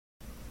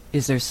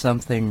Is there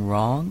something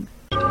wrong?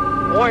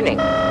 Warning.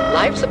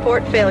 Life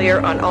support failure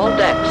on all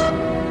decks.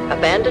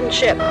 Abandon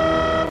ship.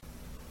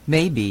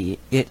 Maybe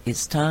it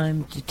is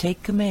time to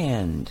take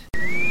command.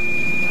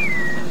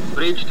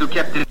 Bridge to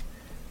Captain.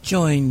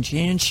 Join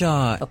Jan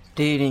Shaw,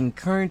 updating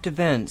current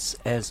events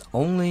as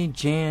only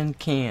Jan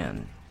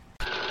can.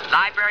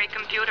 Library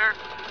computer.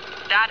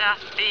 Data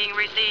being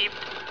received.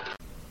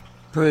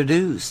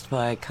 Produced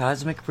by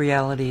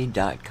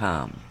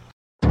CosmicReality.com.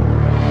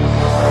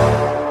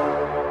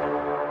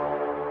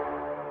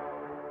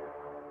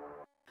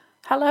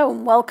 Hello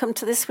and welcome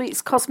to this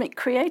week's Cosmic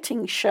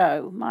Creating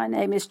Show. My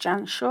name is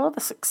Jan Shaw,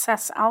 the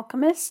Success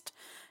Alchemist.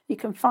 You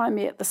can find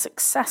me at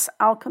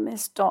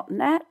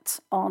thesuccessalchemist.net,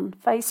 on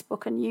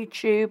Facebook and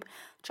YouTube,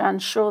 Jan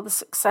Shaw, the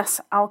Success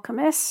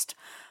Alchemist,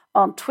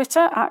 on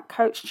Twitter at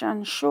Coach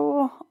Jan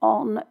Shaw,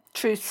 on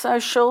Truth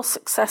Social,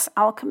 Success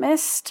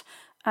Alchemist,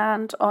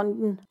 and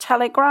on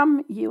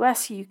Telegram,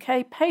 US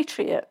UK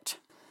Patriot.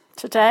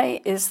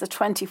 Today is the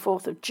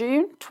 24th of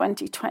June,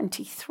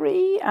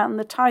 2023, and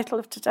the title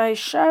of today's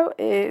show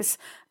is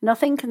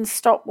Nothing Can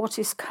Stop What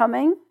Is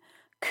Coming,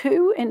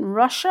 Coup in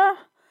Russia,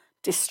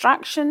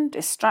 Distraction,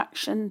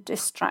 Distraction,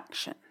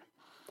 Distraction.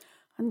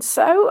 And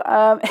so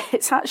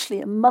it's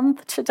actually a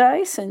month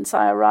today since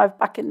I arrived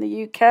back in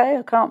the UK.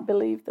 I can't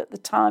believe that the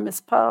time has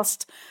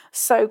passed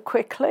so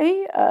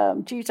quickly,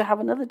 due to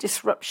have another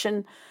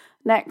disruption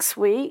next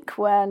week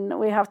when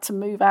we have to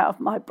move out of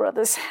my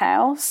brother's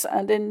house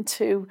and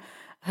into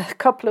a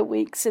couple of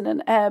weeks in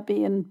an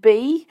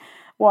Airbnb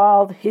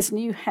while his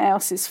new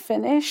house is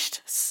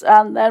finished,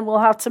 and then we'll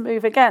have to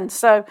move again.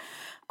 So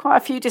quite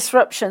a few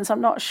disruptions. I'm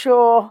not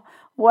sure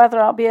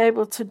whether I'll be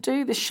able to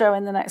do the show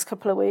in the next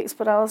couple of weeks,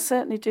 but I'll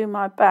certainly do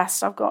my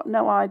best. I've got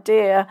no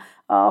idea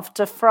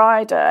after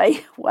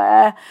Friday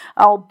where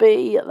I'll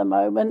be at the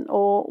moment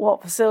or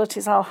what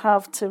facilities I'll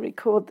have to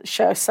record the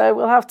show. So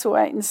we'll have to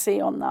wait and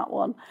see on that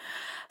one.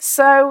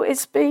 So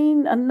it's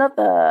been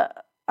another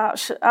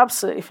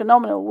absolutely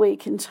phenomenal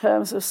week in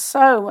terms of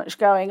so much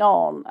going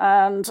on,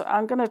 and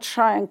I'm going to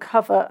try and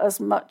cover as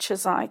much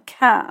as I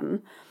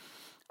can.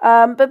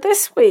 But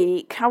this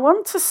week, I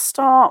want to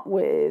start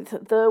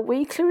with the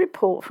weekly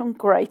report from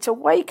Great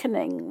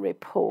Awakening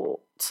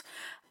Report.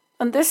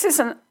 And this is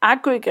an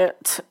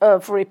aggregate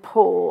of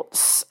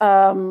reports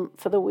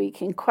for the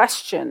week in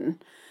question.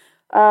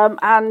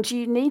 And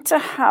you need to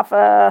have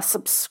a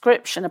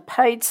subscription, a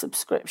paid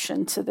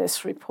subscription to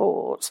this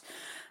report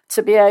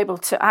to be able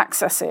to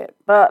access it.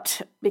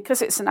 But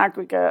because it's an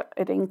aggregate,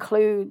 it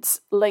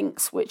includes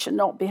links which are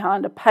not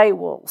behind a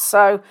paywall.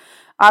 So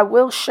I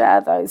will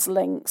share those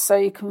links so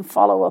you can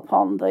follow up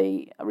on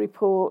the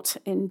report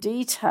in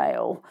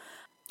detail.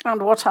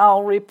 And what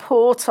I'll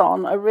report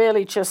on are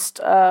really just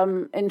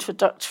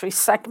introductory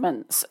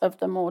segments of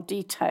the more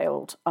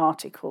detailed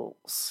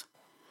articles.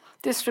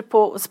 This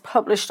report was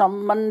published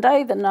on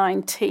Monday, the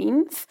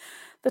 19th.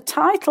 The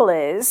title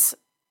is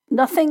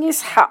Nothing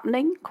is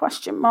Happening, ?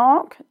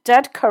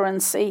 Dead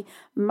Currency,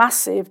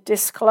 Massive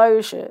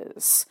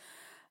Disclosures.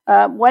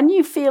 When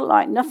you feel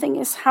like nothing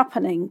is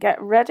happening,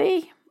 get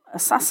ready.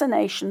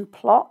 Assassination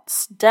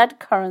plots, dead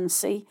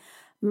currency,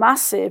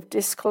 massive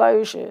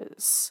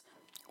disclosures.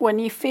 When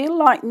you feel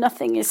like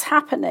nothing is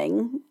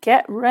happening,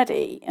 get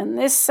ready. And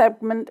this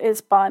segment is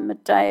by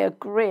Medea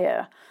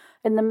Greer.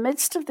 In the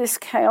midst of this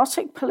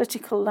chaotic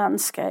political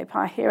landscape,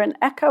 I hear an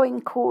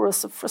echoing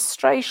chorus of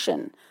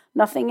frustration.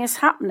 Nothing is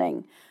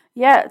happening.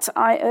 Yet,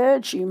 I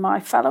urge you, my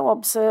fellow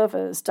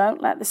observers,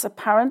 don't let this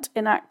apparent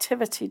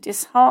inactivity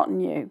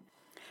dishearten you.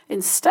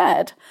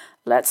 Instead,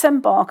 let's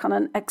embark on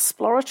an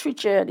exploratory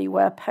journey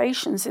where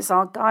patience is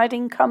our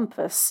guiding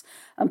compass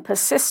and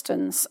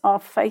persistence our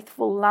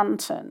faithful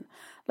lantern.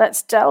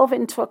 Let's delve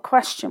into a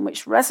question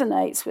which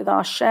resonates with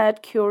our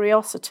shared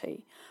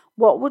curiosity.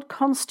 What would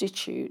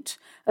constitute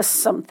as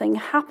something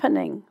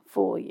happening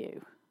for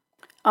you?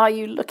 Are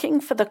you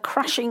looking for the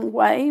crashing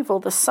wave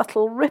or the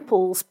subtle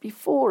ripples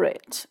before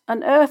it,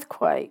 an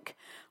earthquake,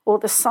 or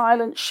the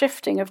silent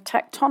shifting of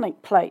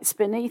tectonic plates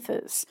beneath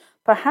us?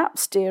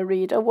 Perhaps, dear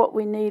reader, what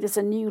we need is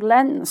a new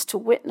lens to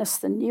witness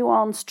the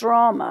nuanced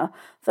drama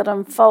that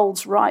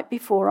unfolds right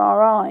before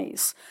our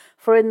eyes.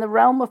 For in the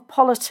realm of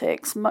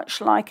politics,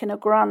 much like in a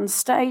grand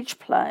stage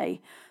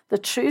play, the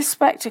true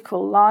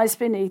spectacle lies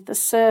beneath the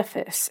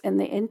surface in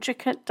the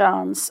intricate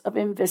dance of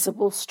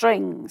invisible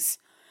strings.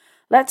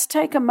 Let's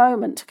take a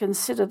moment to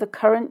consider the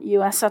current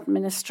US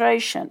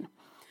administration.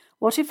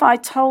 What if I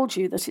told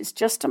you that it's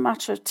just a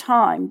matter of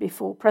time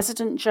before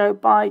President Joe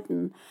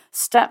Biden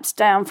steps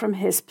down from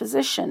his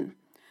position?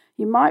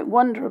 You might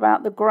wonder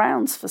about the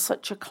grounds for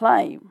such a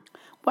claim.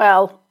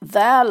 Well,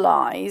 there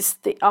lies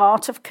the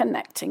art of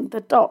connecting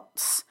the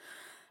dots.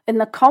 In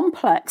the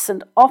complex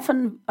and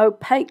often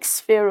opaque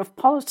sphere of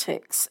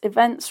politics,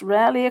 events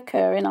rarely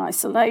occur in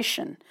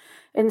isolation.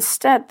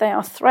 Instead, they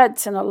are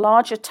threads in a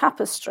larger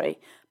tapestry,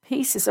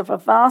 pieces of a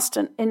vast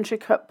and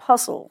intricate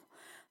puzzle.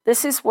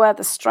 This is where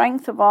the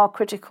strength of our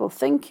critical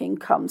thinking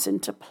comes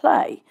into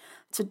play,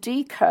 to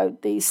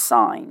decode these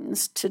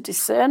signs, to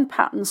discern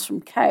patterns from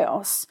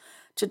chaos,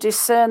 to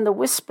discern the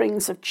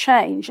whisperings of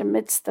change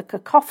amidst the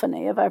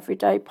cacophony of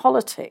everyday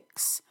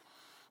politics.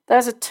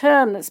 There's a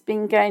term that's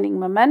been gaining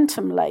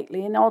momentum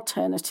lately in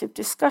alternative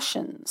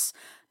discussions,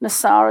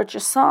 Nasara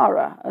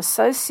Jasara, a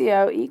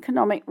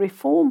socio-economic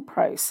reform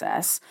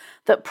process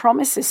that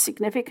promises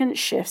significant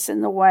shifts in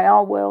the way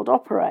our world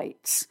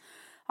operates.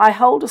 I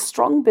hold a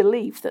strong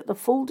belief that the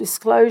full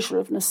disclosure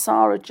of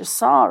Nasara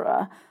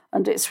Jasara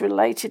and its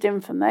related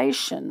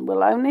information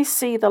will only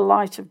see the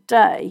light of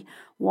day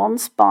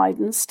once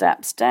Biden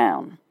steps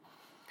down.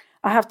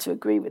 I have to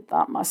agree with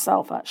that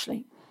myself,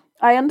 actually.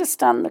 I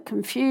understand the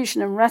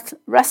confusion and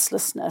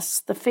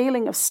restlessness, the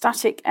feeling of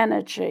static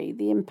energy,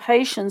 the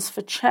impatience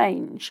for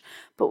change,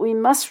 but we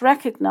must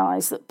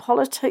recognise that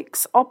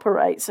politics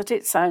operates at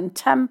its own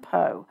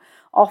tempo,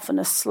 often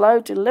a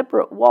slow,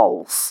 deliberate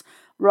waltz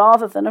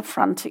rather than a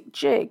frantic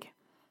jig.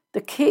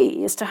 The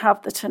key is to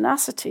have the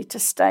tenacity to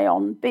stay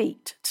on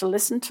beat, to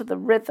listen to the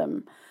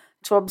rhythm,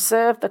 to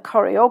observe the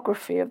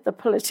choreography of the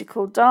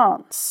political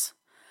dance.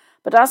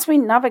 But as we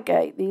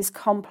navigate these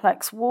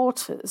complex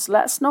waters,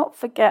 let's not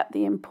forget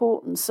the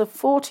importance of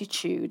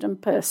fortitude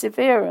and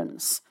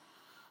perseverance.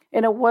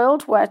 In a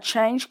world where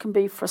change can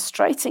be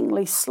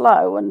frustratingly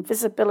slow and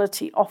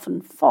visibility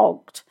often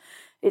fogged,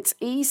 it's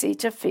easy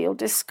to feel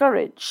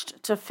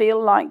discouraged, to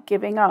feel like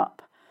giving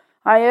up.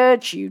 I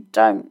urge you,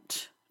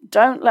 don't.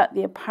 Don't let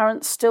the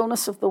apparent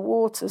stillness of the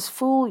waters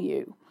fool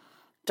you.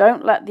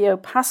 Don't let the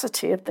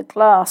opacity of the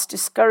glass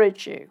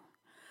discourage you.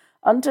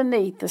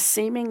 Underneath the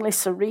seemingly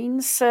serene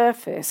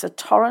surface, a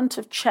torrent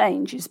of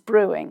change is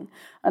brewing,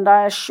 and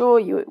I assure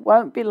you it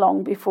won't be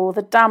long before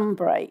the dam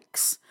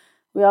breaks.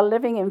 We are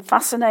living in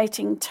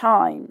fascinating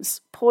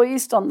times,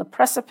 poised on the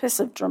precipice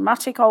of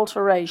dramatic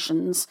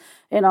alterations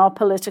in our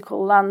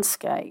political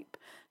landscape,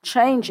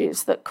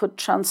 changes that could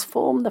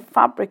transform the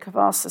fabric of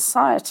our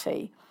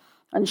society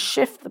and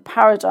shift the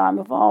paradigm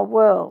of our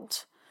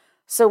world.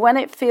 So when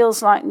it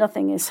feels like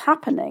nothing is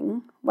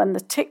happening, when the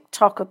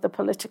tick-tock of the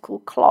political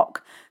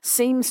clock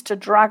seems to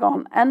drag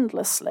on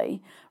endlessly,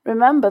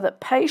 remember that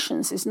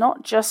patience is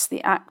not just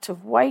the act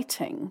of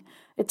waiting,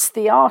 it's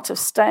the art of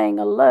staying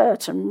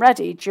alert and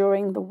ready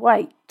during the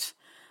wait.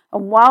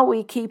 And while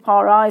we keep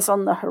our eyes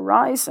on the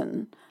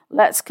horizon,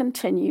 let's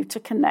continue to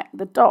connect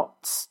the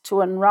dots,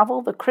 to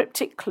unravel the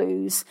cryptic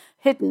clues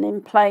hidden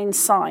in plain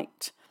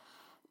sight.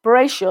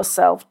 Brace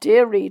yourself,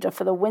 dear reader,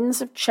 for the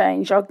winds of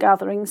change are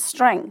gathering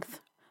strength,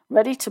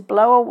 ready to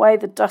blow away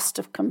the dust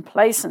of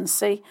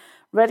complacency,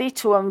 ready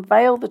to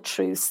unveil the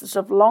truths that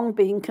have long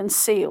been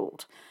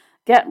concealed.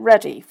 Get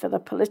ready, for the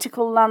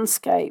political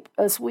landscape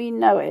as we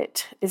know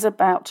it is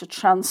about to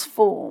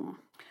transform.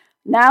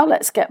 Now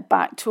let's get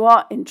back to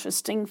our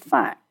interesting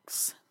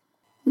facts.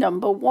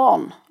 Number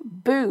 1.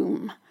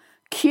 Boom.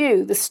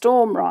 Coup, the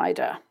Storm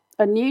Rider.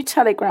 A new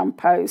Telegram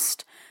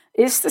post.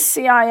 Is the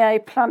CIA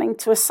planning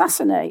to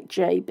assassinate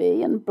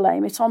JB and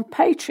blame it on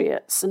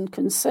patriots and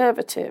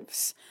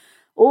conservatives?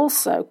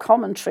 Also,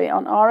 commentary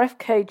on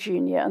RFK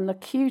Jr. and the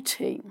Q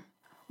team.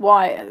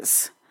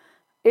 Wires.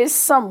 Is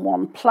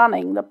someone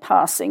planning the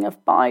passing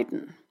of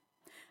Biden?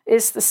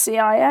 Is the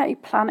CIA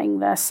planning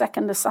their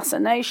second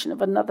assassination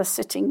of another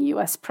sitting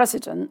US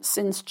president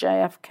since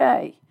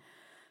JFK?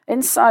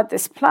 Inside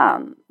this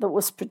plan that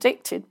was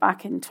predicted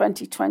back in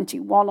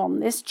 2021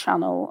 on this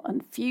channel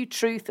and Few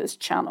Truthers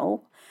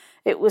channel,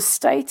 it was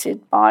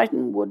stated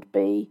Biden would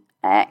be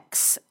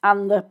X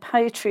and the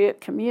Patriot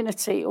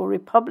community or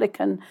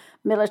Republican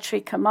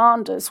military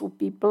commanders would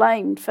be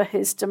blamed for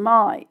his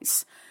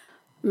demise.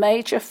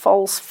 Major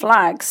false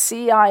flag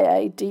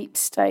CIA deep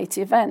state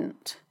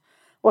event.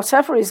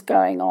 Whatever is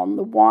going on,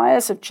 the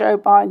wires of Joe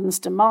Biden's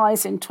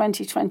demise in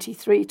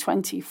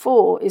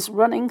 2023-24 is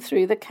running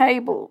through the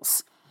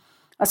cables.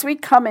 As we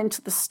come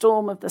into the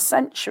storm of the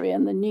century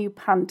and the new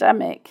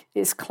pandemic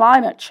is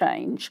climate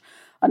change,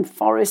 and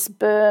forests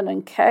burn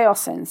and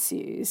chaos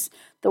ensues,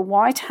 the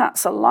White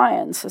Hats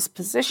Alliance has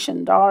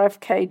positioned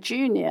RFK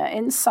Jr.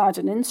 inside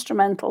an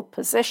instrumental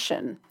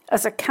position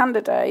as a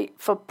candidate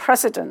for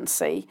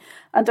presidency,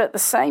 and at the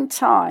same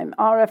time,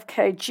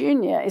 RFK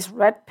Jr. is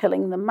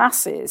red-pilling the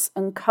masses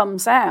and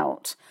comes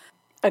out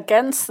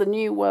against the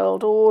New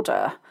World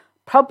Order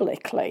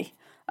publicly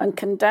and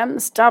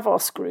condemns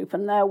Davos Group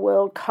and their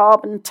world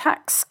carbon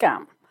tax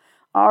scam.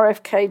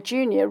 RFK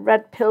Jr.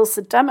 red-pills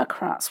the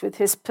Democrats with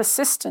his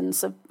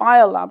persistence of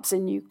biolabs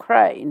in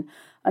Ukraine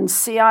and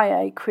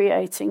CIA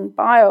creating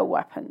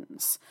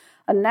bioweapons.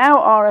 And now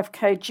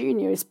RFK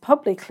Jr. is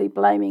publicly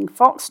blaming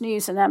Fox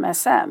News and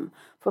MSM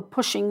for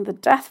pushing the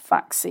death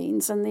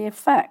vaccines and the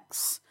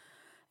effects.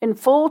 In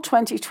fall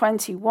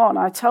 2021,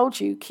 I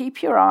told you,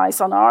 keep your eyes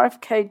on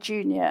RFK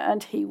Jr.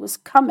 and he was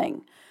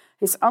coming.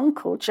 His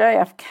uncle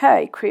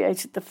JFK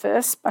created the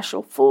first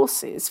special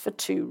forces for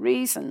 2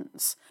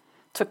 reasons: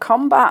 to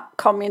combat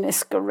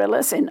communist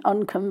guerrillas in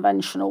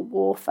unconventional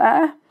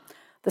warfare.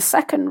 The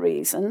second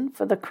reason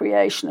for the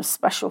creation of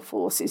Special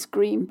Forces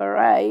Green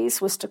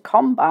Berets was to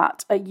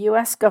combat a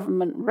US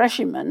government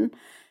regimen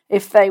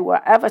if they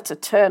were ever to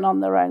turn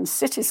on their own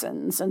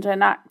citizens and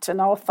enact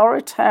an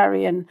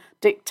authoritarian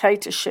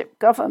dictatorship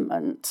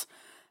government.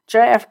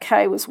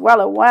 JFK was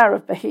well aware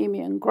of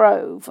Bohemian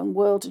Grove and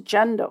World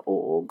Agenda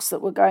orgs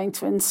that were going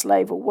to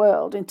enslave a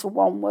world into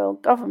one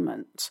world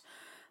government.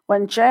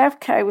 When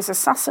JFK was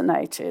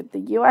assassinated,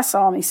 the US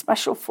Army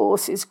Special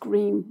Forces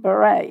Green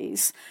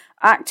Berets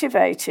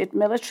activated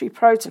military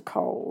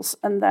protocols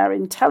and their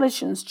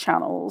intelligence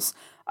channels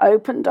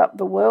opened up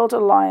the World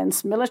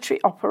Alliance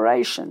military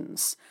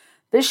operations.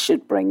 This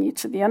should bring you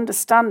to the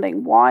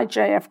understanding why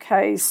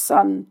JFK's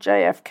son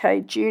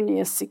JFK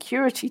Jr.'s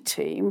security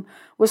team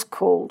was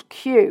called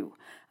Coup,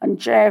 and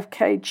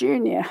JFK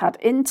Jr. had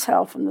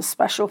intel from the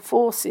Special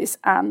Forces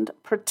and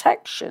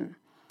protection.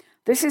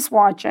 This is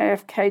why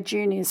JFK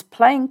Jr.'s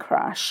plane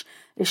crash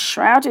is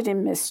shrouded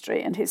in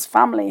mystery, and his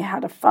family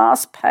had a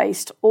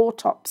fast-paced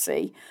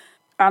autopsy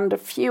and a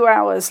few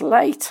hours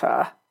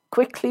later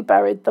quickly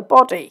buried the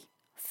body.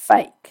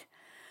 Fake.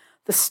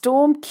 The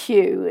Storm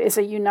Q is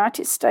a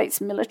United States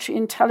military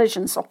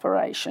intelligence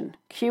operation.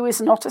 Q is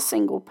not a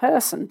single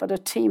person, but a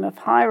team of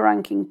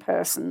high-ranking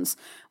persons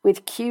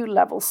with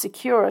Q-level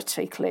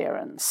security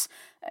clearance,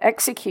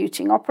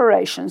 executing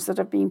operations that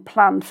have been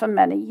planned for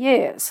many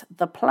years,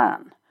 the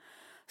plan.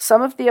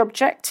 Some of the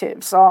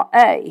objectives are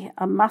A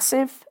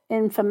massive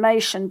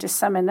information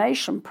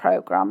dissemination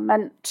program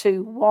meant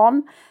to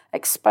 1.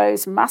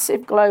 Expose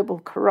massive global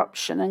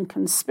corruption and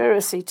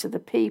conspiracy to the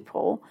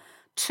people,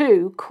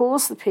 2.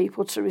 Cause the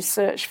people to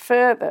research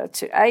further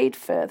to aid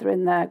further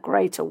in their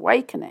great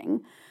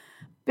awakening,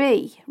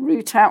 B.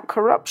 Root out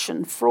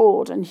corruption,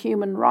 fraud and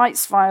human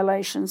rights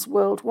violations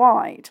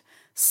worldwide,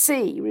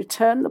 C.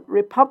 Return the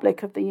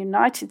Republic of the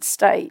United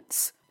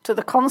States to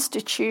the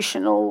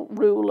constitutional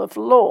rule of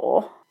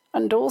law,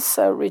 and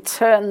also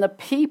return the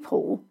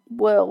people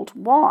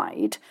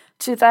worldwide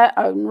to their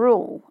own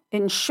rule.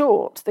 In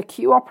short, the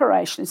Q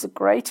operation is the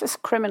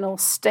greatest criminal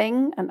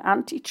sting and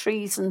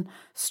anti-treason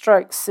 /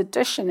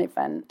 sedition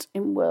event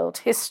in world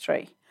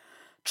history.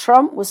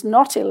 Trump was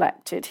not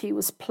elected, he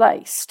was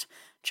placed.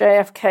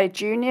 JFK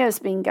Jr. has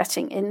been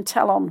getting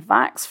intel on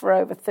vax for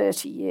over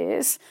 30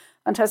 years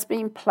and has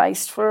been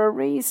placed for a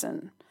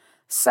reason.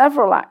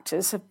 Several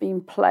actors have been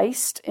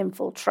placed,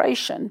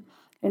 infiltration,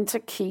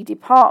 into key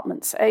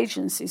departments,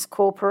 agencies,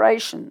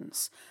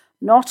 corporations.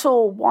 Not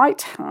all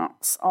white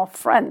hats are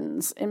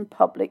friends in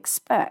public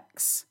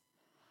specs.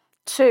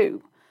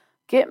 2.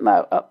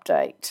 Gitmo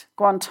update.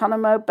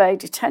 Guantanamo Bay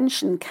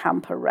detention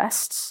camp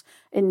arrests,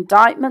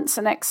 indictments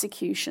and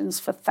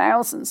executions for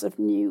thousands of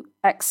new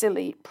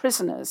ex-elite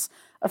prisoners.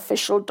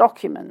 Official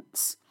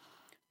documents.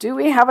 Do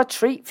we have a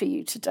treat for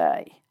you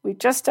today? We've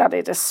just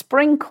added a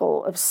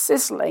sprinkle of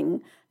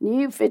sizzling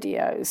new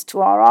videos to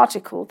our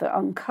article that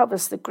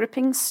uncovers the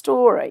gripping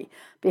story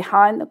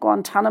behind the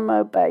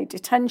Guantanamo Bay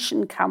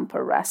detention camp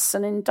arrests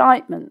and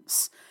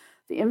indictments.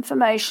 The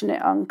information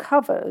it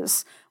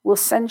uncovers will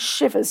send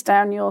shivers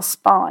down your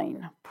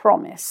spine,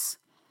 promise.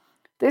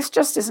 This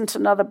just isn't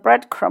another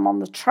breadcrumb on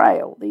the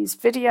trail. These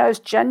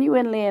videos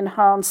genuinely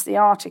enhance the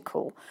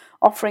article,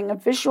 offering a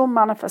visual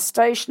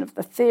manifestation of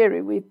the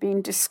theory we've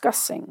been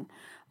discussing.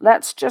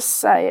 Let's just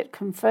say it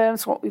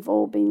confirms what we've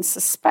all been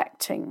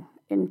suspecting.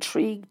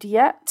 Intrigued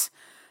yet?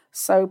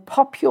 So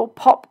pop your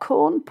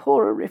popcorn,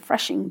 pour a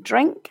refreshing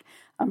drink,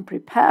 and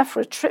prepare for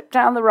a trip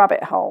down the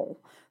rabbit hole.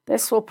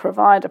 This will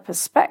provide a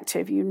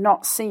perspective you've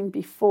not seen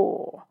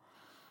before.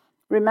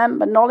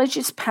 Remember, knowledge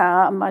is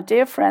power, and my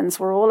dear friends,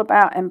 we're all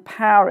about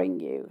empowering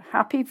you.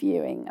 Happy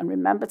viewing, and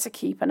remember to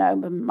keep an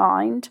open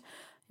mind.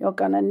 You're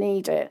going to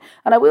need it.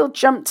 And I will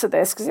jump to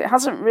this because it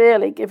hasn't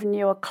really given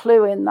you a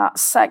clue in that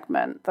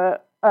segment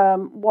that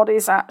what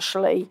is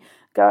actually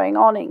going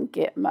on in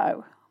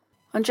Gitmo.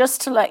 And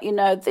just to let you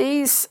know,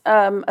 these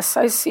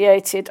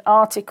associated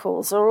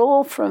articles are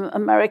all from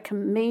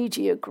American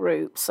Media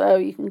Group, so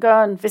you can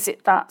go and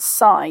visit that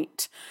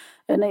site,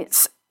 and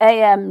it's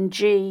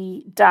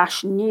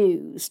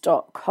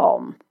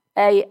amg-news.com,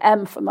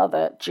 am for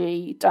mother,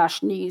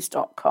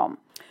 g-news.com.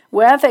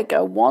 Where they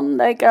go one,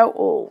 they go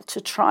all, to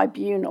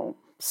tribunal.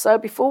 So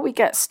before we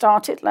get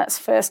started, let's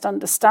first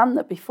understand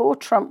that before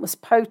Trump was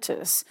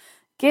POTUS,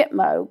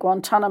 Gitmo,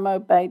 Guantanamo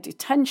Bay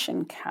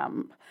detention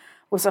camp,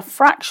 was a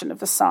fraction of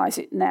the size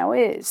it now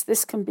is.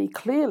 This can be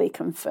clearly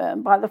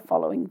confirmed by the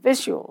following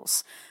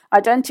visuals,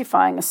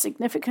 identifying a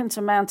significant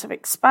amount of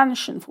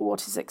expansion for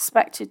what is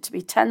expected to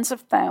be tens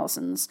of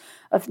thousands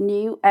of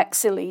new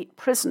ex-elite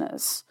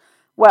prisoners.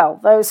 Well,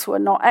 those who are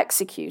not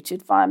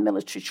executed via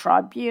military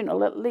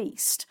tribunal at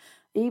least,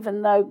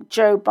 even though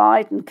Joe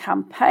Biden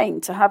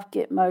campaigned to have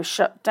Gitmo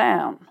shut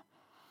down.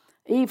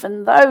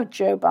 Even though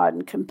Joe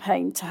Biden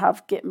campaigned to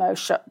have Gitmo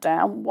shut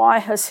down, why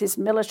has his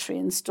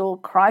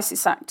military-installed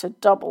crisis actor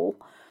double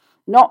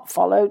not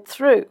followed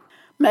through?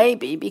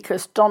 Maybe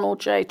because Donald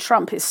J.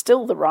 Trump is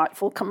still the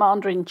rightful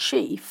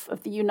commander-in-chief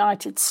of the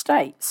United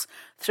States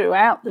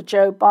throughout the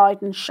Joe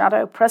Biden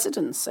shadow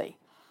presidency.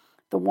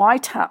 The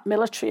White Hat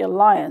military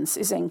alliance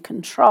is in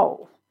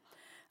control.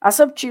 As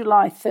of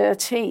July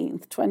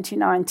 13,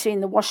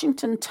 2019, the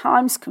Washington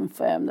Times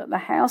confirmed that the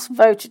House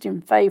voted in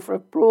favor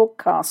of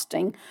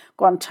broadcasting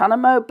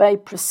Guantanamo Bay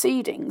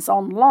proceedings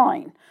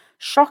online,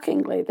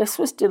 Shockingly, this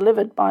was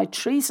delivered by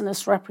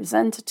treasonous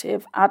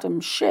Representative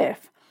Adam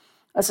Schiff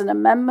as an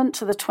amendment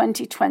to the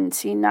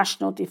 2020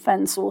 National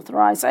Defence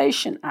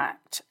Authorization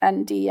Act,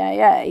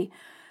 NDAA,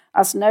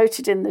 as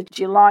noted in the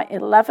July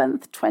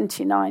 11th,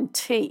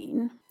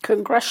 2019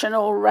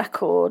 Congressional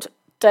Record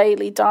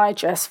Daily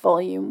Digest,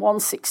 Volume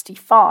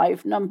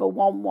 165, number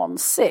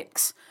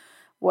 116,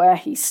 where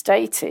he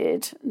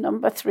stated,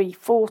 number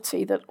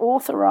 340, that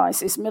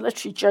authorises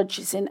military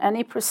judges in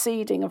any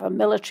proceeding of a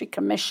military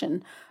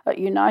commission at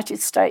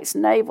United States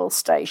Naval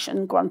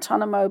Station,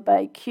 Guantanamo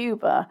Bay,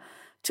 Cuba,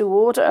 to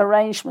order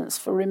arrangements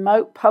for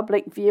remote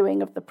public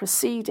viewing of the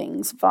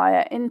proceedings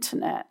via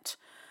internet.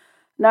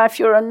 Now, if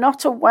you're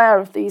not aware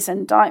of these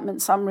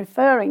indictments I'm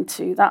referring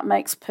to, that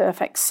makes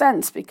perfect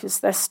sense because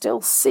they're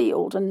still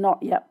sealed and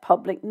not yet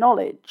public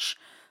knowledge.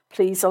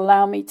 Please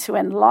allow me to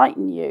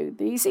enlighten you.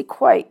 These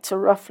equate to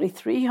roughly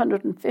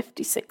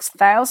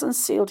 356,000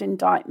 sealed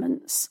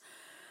indictments,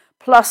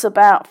 plus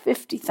about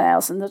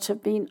 50,000 that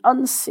have been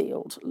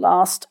unsealed,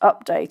 last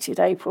updated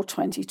April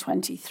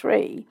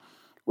 2023,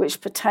 which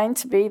pertain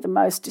to be the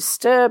most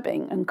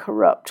disturbing and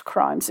corrupt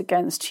crimes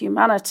against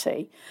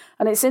humanity.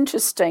 And it's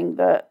interesting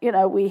that,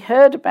 we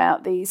heard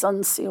about these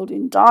unsealed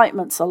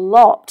indictments a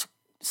lot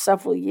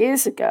several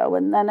years ago,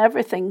 and then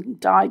everything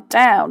died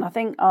down, I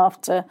think,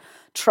 after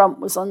Trump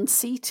was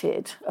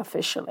unseated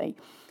officially.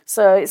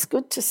 So it's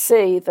good to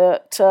see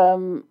that,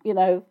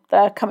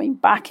 they're coming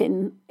back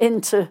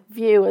into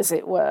view, as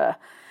it were,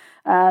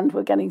 and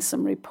we're getting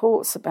some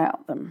reports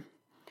about them.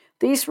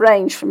 These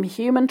range from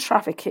human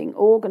trafficking,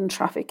 organ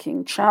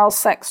trafficking, child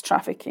sex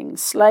trafficking,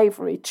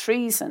 slavery,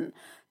 treason,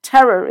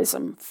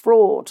 terrorism,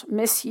 fraud,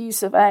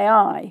 misuse of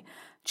AI,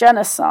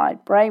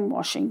 genocide,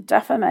 brainwashing,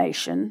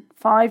 defamation,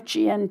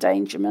 5G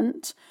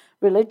endangerment,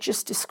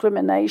 religious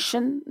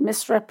discrimination,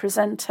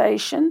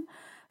 misrepresentation,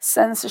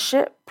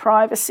 censorship,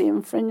 privacy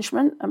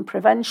infringement, and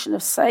prevention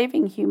of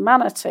saving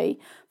humanity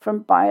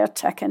from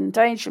biotech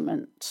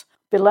endangerment.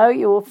 Below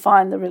you will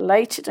find the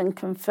related and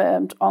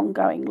confirmed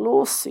ongoing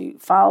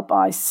lawsuit filed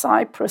by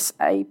Cypress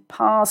A.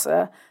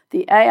 Parser,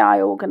 the AI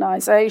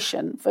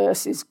organization,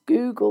 versus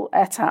Google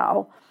et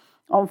al.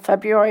 On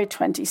February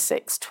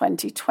 26,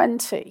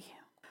 2020.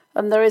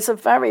 And there is a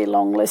very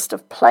long list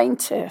of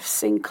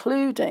plaintiffs,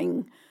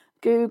 including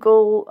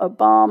Google,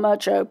 Obama,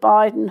 Joe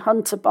Biden,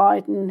 Hunter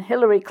Biden,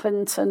 Hillary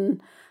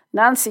Clinton,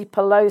 Nancy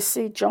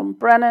Pelosi, John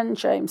Brennan,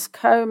 James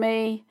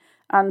Comey,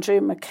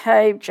 Andrew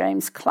McCabe,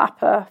 James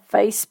Clapper,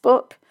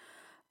 Facebook,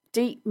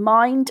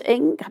 DeepMind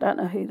Inc., I don't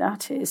know who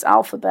that is,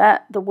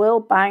 Alphabet, the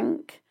World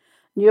Bank,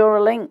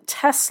 Neuralink,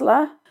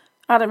 Tesla.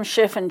 Adam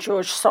Schiff and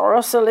George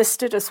Soros are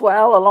listed as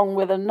well, along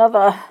with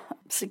another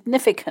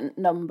significant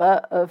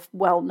number of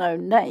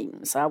well-known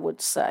names, I would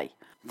say.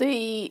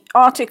 The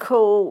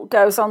article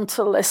goes on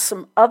to list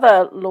some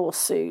other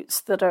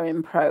lawsuits that are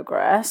in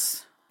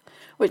progress,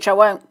 which I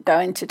won't go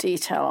into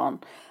detail on.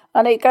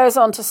 And it goes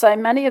on to say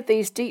many of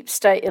these deep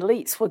state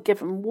elites were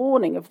given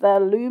warning of their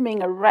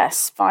looming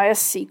arrests via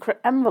secret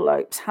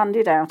envelopes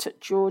handed out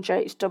at George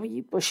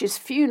H.W. Bush's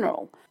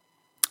funeral.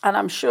 And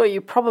I'm sure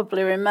you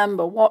probably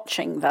remember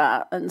watching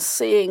that and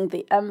seeing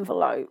the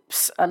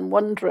envelopes and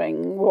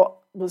wondering what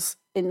was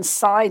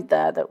inside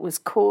there that was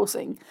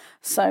causing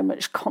so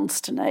much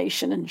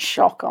consternation and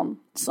shock on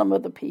some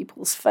of the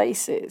people's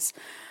faces.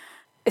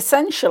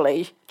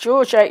 Essentially,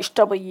 George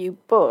H.W.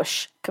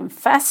 Bush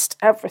confessed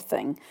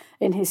everything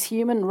in his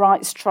Human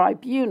Rights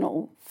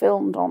Tribunal,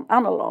 filmed on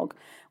analog,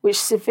 which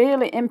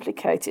severely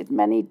implicated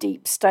many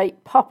deep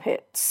state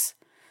puppets.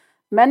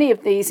 Many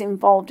of these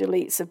involved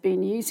elites have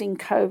been using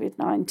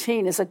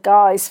COVID-19 as a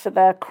guise for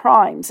their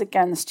crimes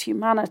against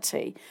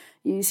humanity,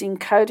 using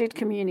coded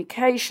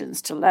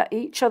communications to let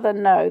each other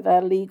know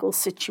their legal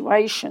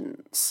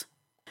situations.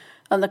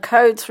 And the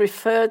codes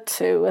referred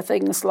to are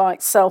things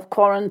like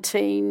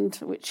self-quarantined,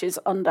 which is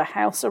under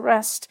house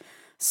arrest,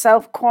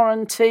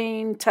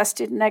 self-quarantine,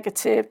 tested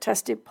negative,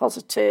 tested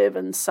positive,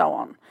 and so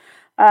on.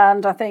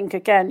 And I think,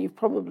 again, you've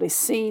probably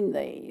seen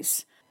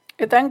these.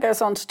 It then goes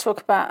on to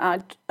talk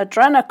about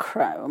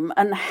adrenochrome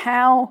and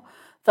how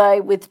they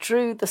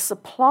withdrew the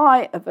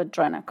supply of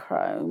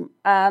adrenochrome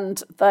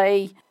and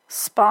they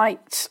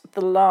spiked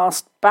the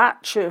last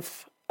batch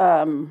of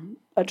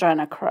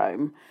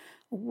adrenochrome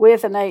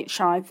with an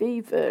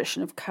HIV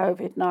version of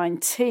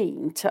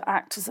COVID-19 to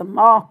act as a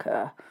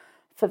marker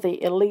for the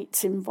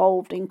elites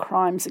involved in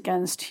crimes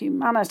against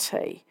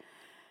humanity.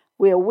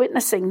 We are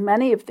witnessing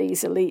many of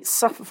these elites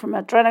suffer from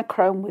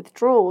adrenochrome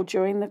withdrawal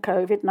during the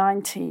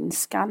COVID-19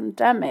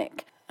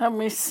 scandemic. And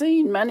we've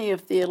seen many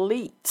of the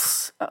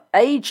elites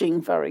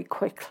aging very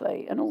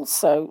quickly and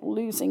also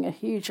losing a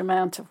huge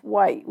amount of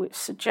weight, which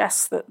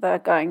suggests that they're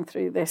going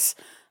through this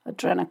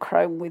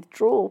adrenochrome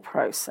withdrawal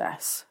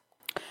process.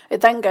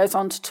 It then goes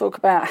on to talk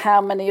about how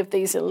many of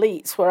these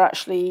elites were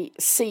actually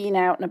seen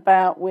out and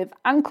about with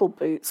ankle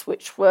boots,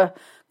 which were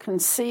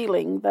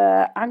concealing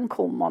their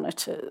ankle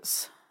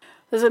monitors.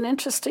 There's an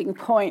interesting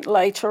point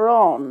later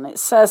on. It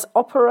says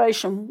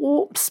Operation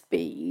Warp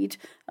Speed,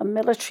 a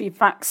military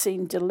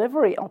vaccine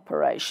delivery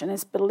operation,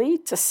 is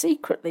believed to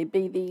secretly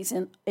be these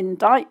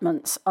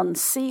indictments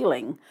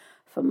unsealing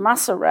for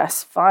mass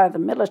arrests via the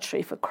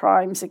military for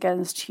crimes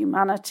against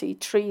humanity,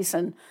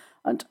 treason,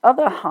 and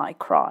other high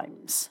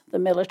crimes. The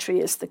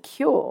military is the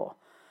cure.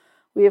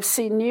 We have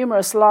seen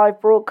numerous live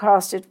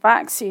broadcasted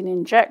vaccine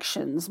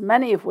injections,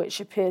 many of which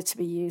appear to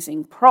be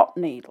using prop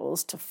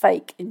needles to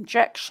fake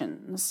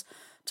injections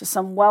to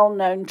some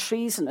well-known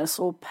treasonous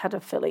or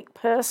pedophilic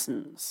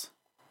persons.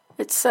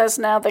 It says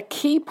now the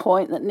key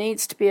point that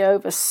needs to be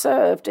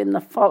observed in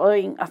the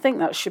following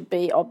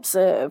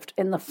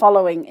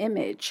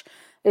image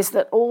is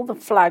that all the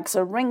flags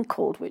are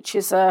wrinkled, which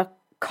is a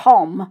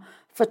com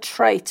for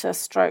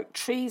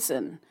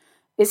traitor/treason.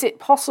 Is it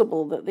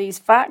possible that these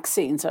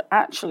vaccines are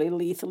actually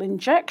lethal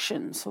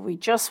injections? Have we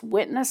just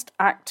witnessed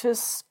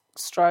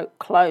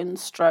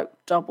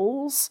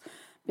actors/clones/doubles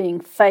being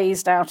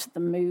phased out of the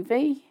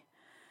movie?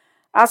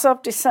 As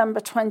of December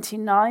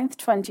 29th,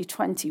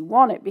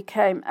 2021, it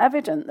became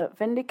evident that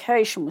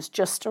vindication was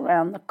just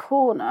around the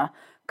corner.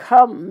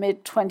 Come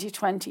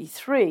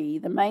mid-2023,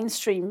 the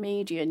mainstream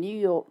media New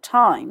York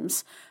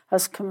Times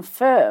has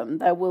confirmed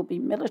there will be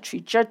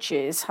military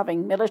judges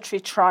having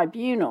military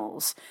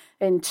tribunals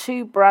in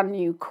 2 brand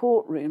new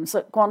courtrooms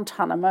at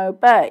Guantanamo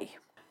Bay.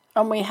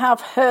 And we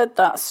have heard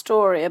that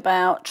story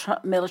about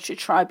military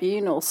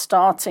tribunals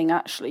starting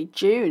actually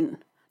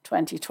June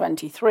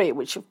 2023,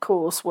 which of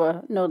course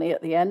we're nearly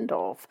at the end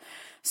of.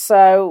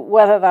 So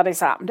whether that is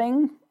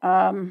happening,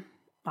 I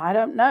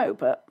don't know,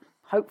 but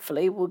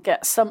hopefully we'll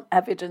get some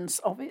evidence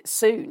of it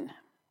soon.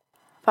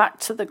 Back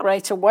to the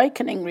Great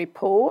Awakening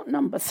report,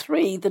 number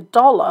 3, the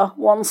dollar,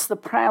 once the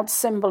proud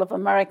symbol of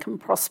American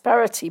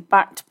prosperity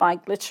backed by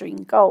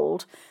glittering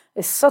gold,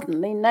 is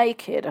suddenly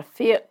naked, a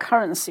fiat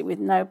currency with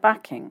no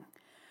backing.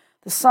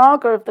 The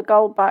saga of the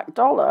gold-backed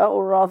dollar,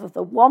 or rather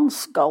the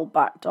once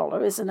gold-backed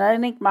dollar, is an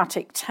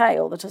enigmatic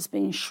tale that has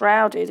been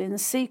shrouded in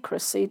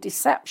secrecy,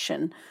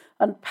 deception,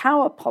 and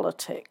power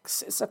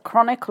politics. It's a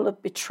chronicle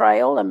of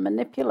betrayal and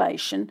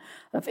manipulation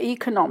of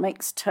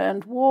economics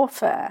turned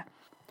warfare.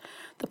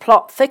 The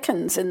plot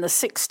thickens in the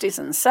 60s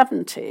and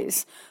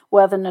 70s,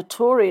 where the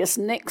notorious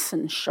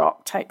Nixon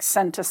shock takes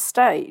centre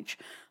stage.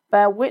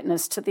 Bear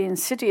witness to the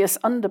insidious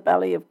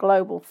underbelly of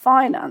global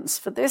finance,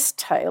 for this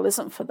tale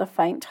isn't for the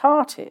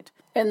faint-hearted.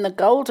 In the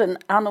golden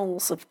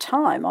annals of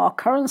time, our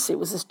currency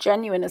was as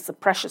genuine as the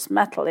precious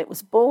metal it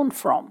was born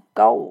from,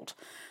 gold.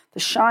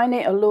 The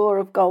shiny allure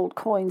of gold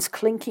coins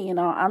clinking in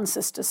our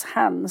ancestors'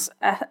 hands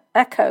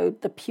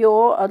echoed the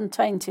pure,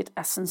 untainted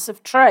essence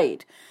of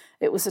trade.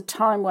 It was a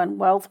time when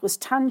wealth was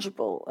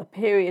tangible, a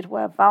period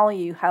where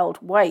value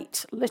held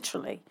weight,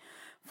 literally.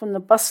 From the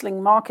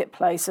bustling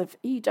marketplace of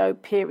Edo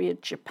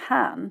period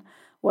Japan,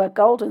 where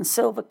gold and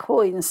silver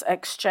coins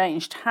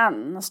exchanged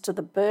hands, to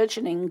the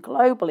burgeoning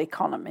global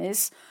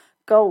economies,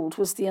 gold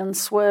was the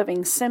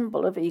unswerving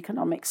symbol of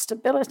economic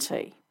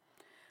stability.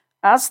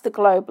 As the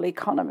global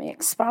economy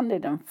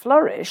expanded and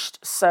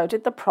flourished, so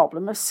did the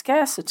problem of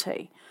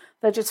scarcity.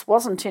 There just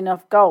wasn't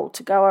enough gold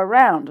to go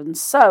around, and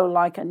so,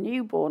 like a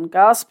newborn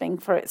gasping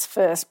for its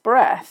first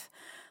breath,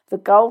 the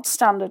gold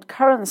standard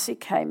currency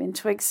came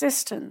into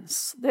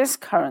existence. This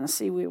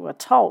currency, we were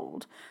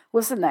told,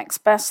 was the next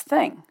best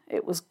thing.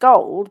 It was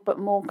gold, but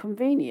more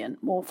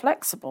convenient, more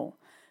flexible.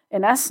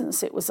 In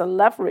essence, it was a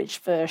leveraged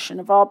version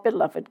of our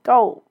beloved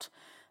gold.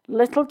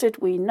 Little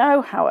did we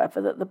know, however,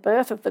 that the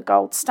birth of the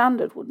gold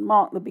standard would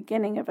mark the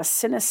beginning of a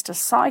sinister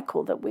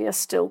cycle that we are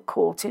still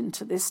caught in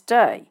to this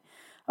day.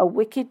 A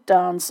wicked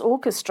dance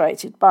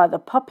orchestrated by the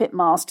puppet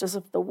masters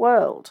of the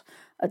world,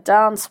 a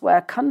dance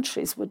where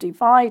countries were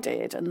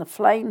divided and the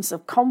flames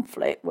of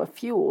conflict were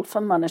fueled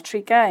for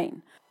monetary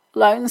gain.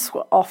 Loans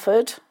were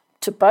offered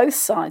to both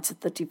sides of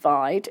the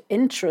divide,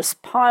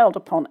 interest piled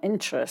upon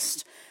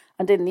interest,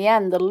 and in the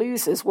end the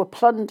losers were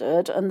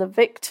plundered and the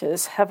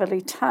victors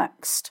heavily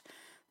taxed.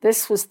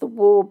 This was the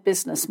war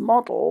business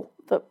model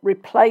that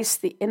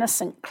replaced the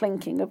innocent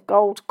clinking of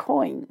gold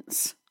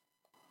coins.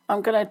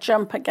 I'm going to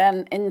jump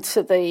again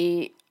into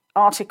the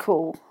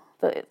article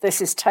that this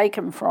is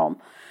taken from.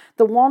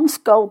 The once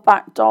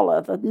gold-backed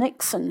dollar, the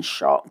Nixon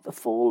shock, the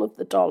fall of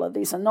the dollar,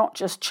 these are not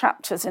just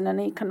chapters in an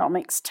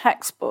economics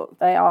textbook,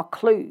 they are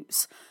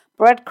clues,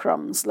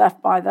 breadcrumbs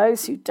left by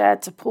those who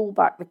dared to pull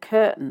back the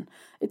curtain.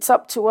 It's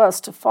up to us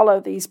to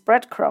follow these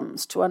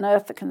breadcrumbs, to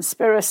unearth the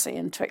conspiracy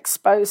and to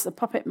expose the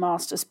puppet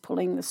masters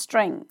pulling the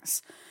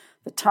strings.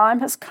 The time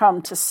has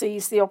come to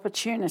seize the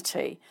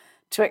opportunity,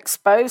 to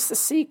expose the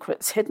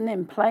secrets hidden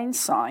in plain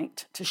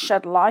sight, to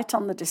shed light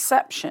on the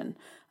deception,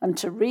 and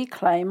to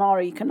reclaim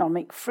our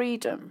economic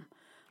freedom.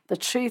 The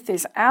truth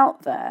is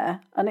out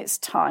there, and it's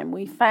time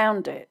we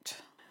found it.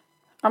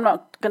 I'm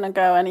not going to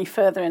go any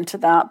further into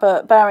that,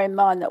 but bear in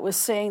mind that we're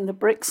seeing the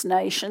BRICS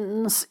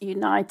nations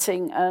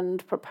uniting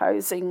and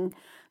proposing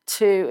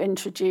to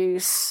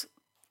introduce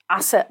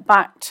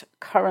asset-backed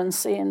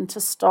currency and to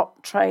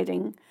stop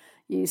trading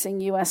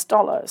using US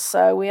dollars.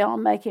 So we are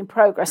making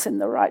progress in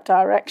the right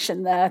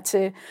direction there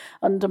to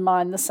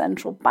undermine the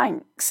central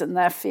banks and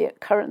their fiat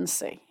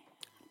currency.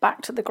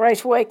 Back to the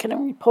Great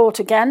Awakening report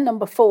again.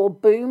 Number 4,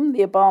 boom,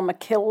 the Obama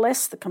kill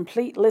list, the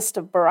complete list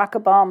of Barack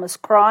Obama's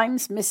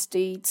crimes,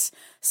 misdeeds,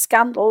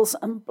 scandals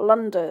and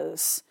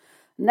blunders.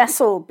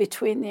 Nestled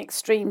between the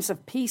extremes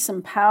of peace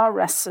and power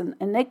rests an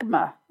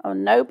enigma, a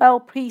Nobel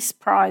Peace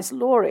Prize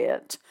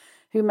laureate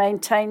who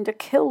maintained a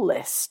kill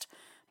list.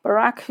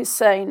 Barack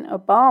Hussein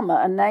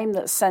Obama, a name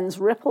that sends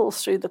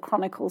ripples through the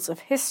chronicles of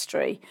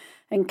history,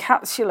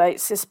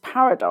 encapsulates this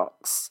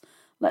paradox.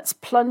 Let's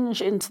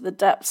plunge into the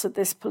depths of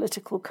this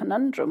political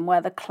conundrum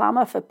where the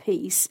clamour for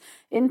peace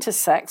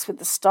intersects with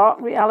the stark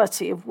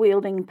reality of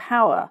wielding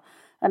power,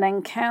 an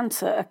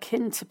encounter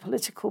akin to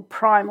political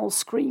primal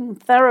scream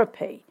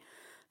therapy.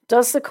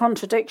 Does the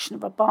contradiction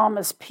of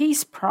Obama's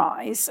Peace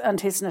Prize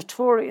and his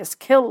notorious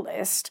kill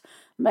list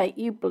make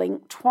you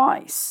blink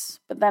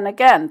twice? But then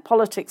again,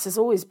 politics has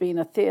always been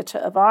a theatre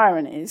of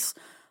ironies.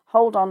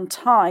 Hold on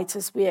tight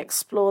as we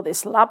explore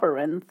this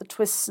labyrinth. The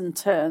twists and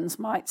turns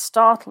might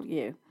startle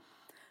you.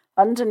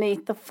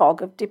 Underneath the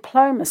fog of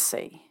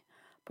diplomacy,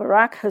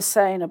 Barack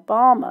Hussein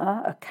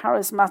Obama, a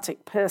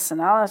charismatic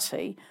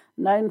personality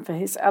known for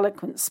his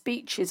eloquent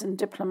speeches and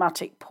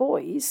diplomatic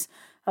poise,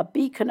 a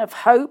beacon of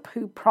hope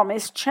who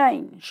promised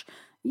change.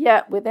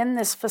 Yet within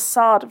this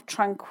facade of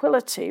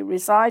tranquility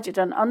resided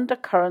an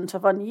undercurrent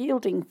of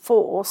unyielding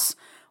force,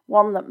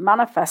 one that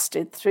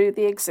manifested through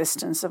the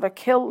existence of a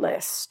kill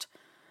list.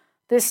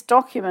 This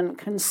document,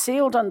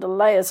 concealed under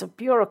layers of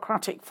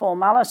bureaucratic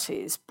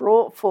formalities,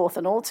 brought forth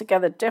an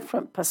altogether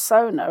different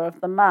persona of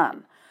the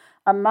man,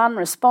 a man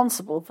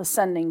responsible for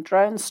sending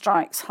drone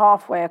strikes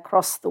halfway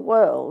across the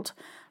world,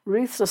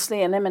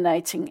 ruthlessly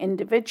eliminating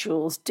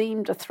individuals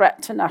deemed a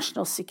threat to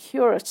national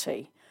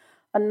security.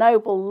 A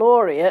Nobel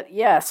laureate,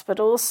 yes, but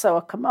also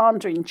a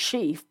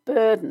commander-in-chief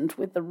burdened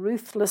with the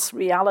ruthless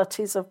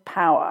realities of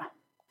power.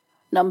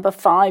 Number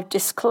 5,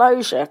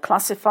 disclosure.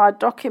 Classified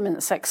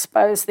documents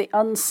expose the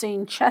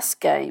unseen chess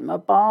game,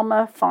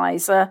 Obama,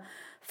 Pfizer,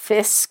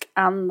 Fisk,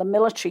 and the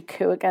military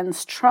coup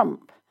against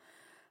Trump.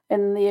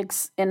 In the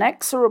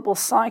inexorable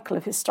cycle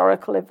of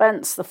historical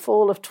events, the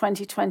fall of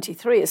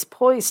 2023 is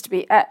poised to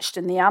be etched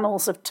in the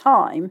annals of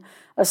time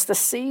as the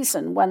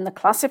season when the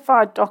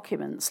classified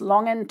documents,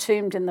 long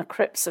entombed in the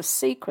crypts of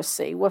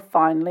secrecy, were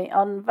finally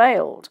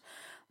unveiled.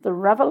 The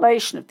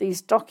revelation of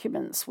these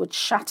documents would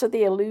shatter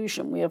the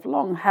illusion we have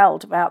long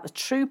held about the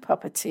true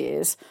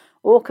puppeteers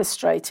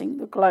orchestrating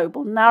the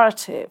global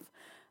narrative.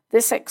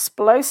 This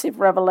explosive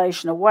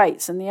revelation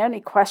awaits, and the only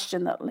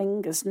question that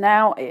lingers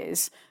now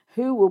is,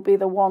 who will be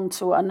the one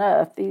to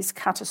unearth these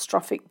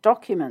catastrophic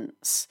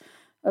documents?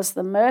 As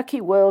the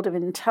murky world of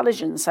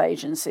intelligence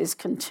agencies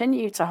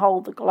continue to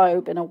hold the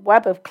globe in a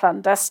web of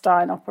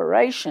clandestine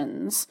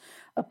operations,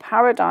 a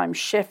paradigm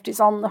shift is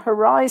on the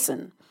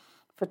horizon.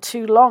 For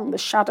too long, the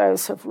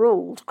shadows have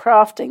ruled,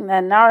 crafting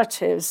their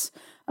narratives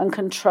and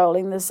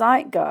controlling the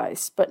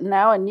zeitgeist. But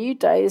now a new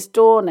day is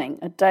dawning,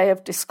 a day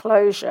of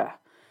disclosure.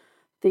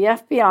 The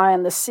FBI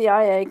and the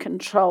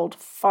CIA-controlled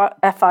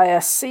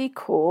FISC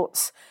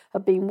courts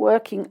have been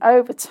working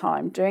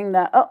overtime, doing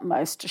their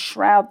utmost to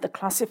shroud the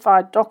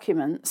classified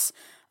documents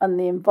and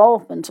the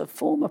involvement of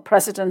former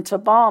President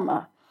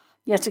Obama.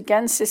 Yet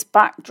against this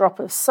backdrop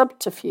of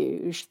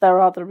subterfuge,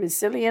 there are the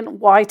resilient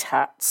white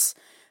hats,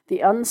 the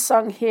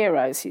unsung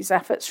heroes whose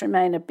efforts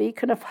remain a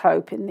beacon of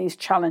hope in these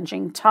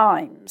challenging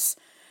times.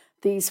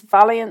 These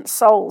valiant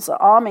souls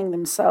are arming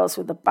themselves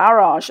with a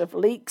barrage of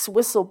leaks,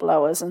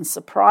 whistleblowers, and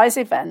surprise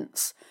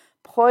events,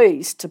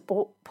 poised to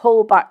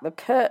pull back the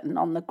curtain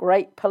on the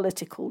great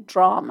political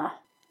drama.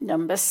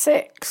 Number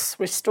 6,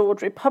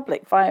 Restored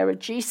Republic via a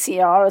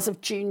GCR as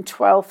of June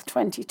 12,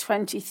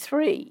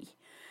 2023.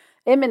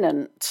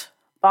 Imminent.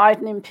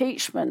 Biden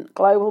impeachment,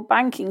 global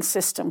banking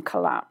system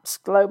collapse,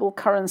 global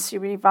currency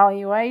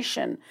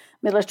revaluation,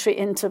 military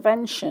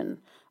intervention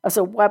as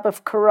a web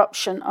of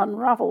corruption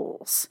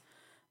unravels.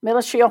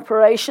 Military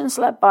operations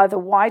led by the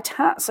White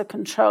Hats are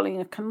controlling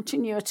a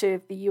continuity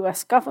of the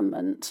US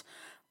government,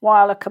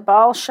 while a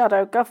cabal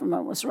shadow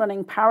government was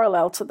running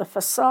parallel to the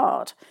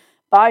facade.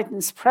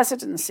 Biden's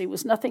presidency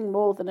was nothing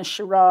more than a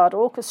charade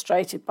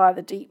orchestrated by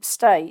the deep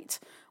state,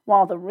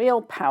 while the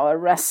real power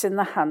rests in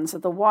the hands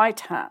of the White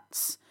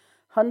Hats.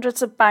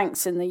 Hundreds of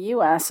banks in the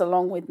US,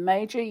 along with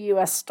major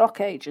US stock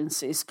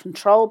agencies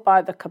controlled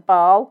by the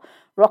cabal,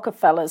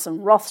 Rockefellers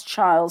and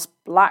Rothschilds,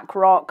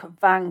 BlackRock,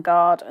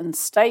 Vanguard and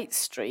State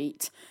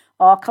Street,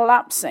 are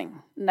collapsing.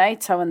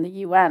 NATO and the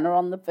UN are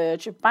on the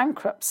verge of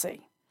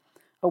bankruptcy.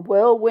 A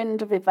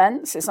whirlwind of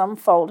events is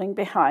unfolding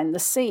behind the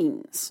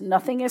scenes.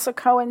 Nothing is a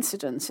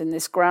coincidence in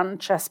this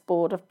grand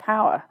chessboard of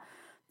power.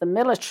 The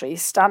military,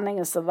 standing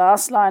as the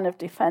last line of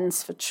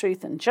defense for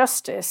truth and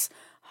justice,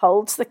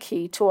 holds the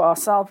key to our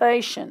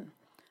salvation.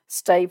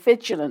 Stay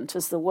vigilant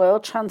as the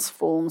world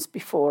transforms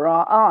before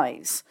our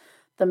eyes.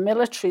 The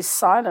military's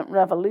silent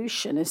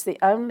revolution is the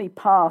only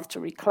path to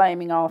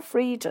reclaiming our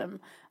freedom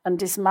and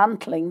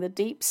dismantling the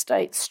deep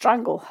state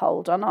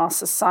stranglehold on our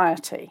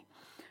society.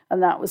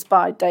 and that was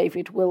by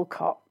David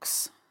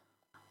Wilcox.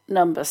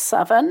 Number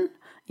 7.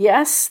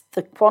 Yes,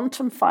 the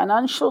quantum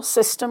financial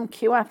system,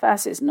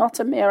 QFS, is not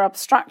a mere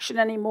abstraction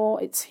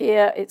anymore. It's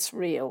here, it's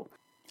real,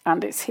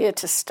 and it's here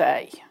to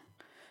stay.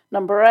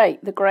 Number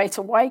 8, the Great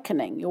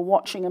Awakening. You're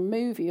watching a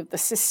movie of the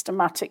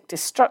systematic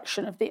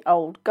destruction of the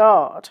old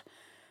guard.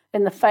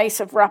 In the face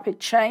of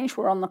rapid change,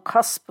 we're on the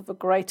cusp of a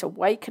great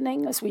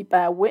awakening as we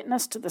bear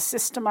witness to the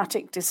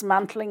systematic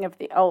dismantling of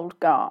the old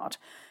guard.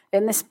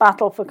 In this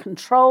battle for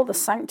control, the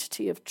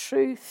sanctity of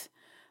truth,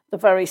 the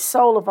very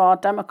soul of our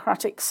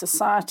democratic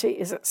society,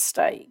 is at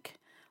stake.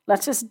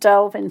 Let us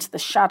delve into the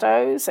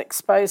shadows,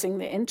 exposing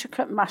the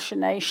intricate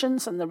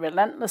machinations and the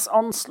relentless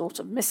onslaught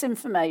of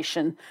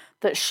misinformation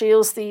that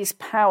shields these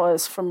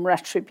powers from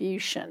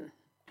retribution.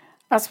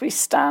 As we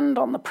stand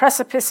on the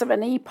precipice of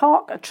an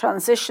epoch, a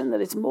transition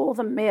that is more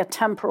than mere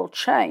temporal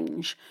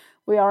change,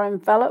 we are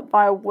enveloped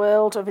by a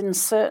world of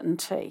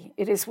uncertainty.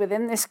 It is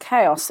within this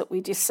chaos that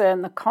we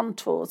discern the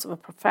contours of a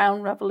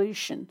profound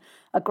revolution,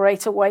 a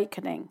great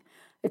awakening.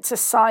 It's a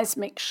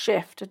seismic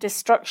shift, a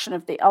destruction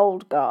of the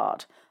old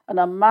guard, an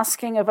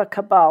unmasking of a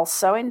cabal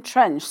so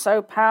entrenched,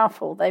 so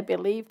powerful, they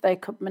believed they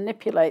could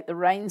manipulate the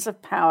reins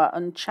of power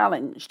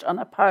unchallenged,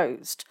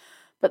 unopposed.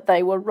 But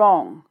they were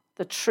wrong.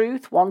 The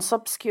truth, once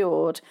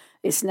obscured,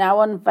 is now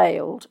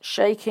unveiled,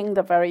 shaking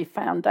the very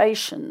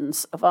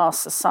foundations of our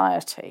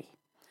society.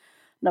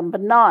 Number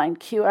 9,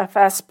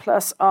 QFS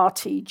plus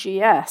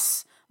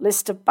RTGS,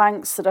 list of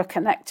banks that are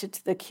connected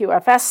to the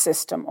QFS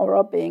system or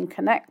are being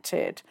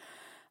connected.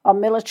 Our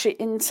military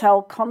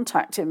intel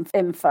contact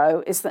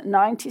info is that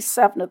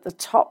 97 of the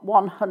top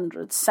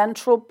 100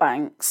 central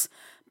banks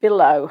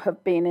below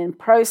have been in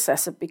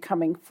process of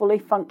becoming fully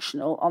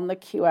functional on the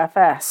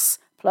QFS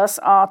plus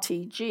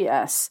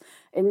RTGS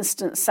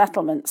instant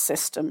settlement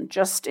system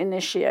just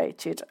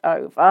initiated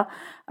over,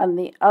 and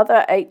the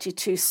other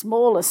 82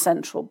 smaller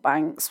central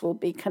banks will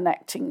be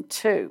connecting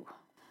too.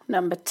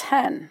 Number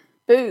 10,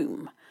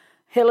 boom.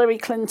 Hillary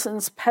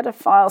Clinton's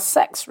pedophile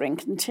sex ring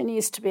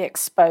continues to be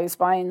exposed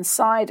by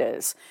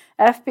insiders.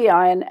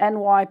 FBI and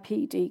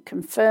NYPD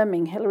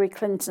confirming Hillary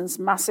Clinton's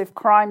massive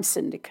crime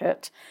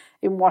syndicate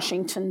in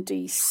Washington,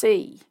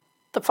 D.C.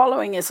 The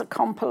following is a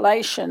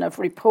compilation of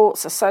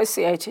reports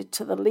associated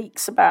to the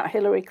leaks about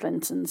Hillary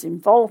Clinton's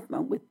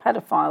involvement with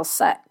pedophile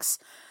sex.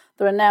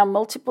 There are now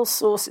multiple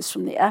sources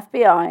from the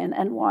FBI and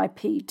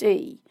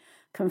NYPD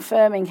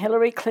confirming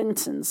Hillary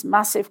Clinton's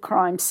massive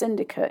crime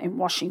syndicate in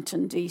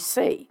Washington,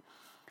 D.C.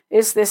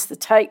 Is this the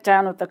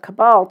takedown of the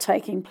cabal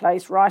taking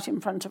place right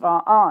in front of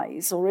our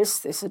eyes, or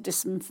is this a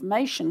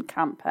disinformation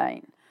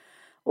campaign?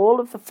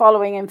 All of the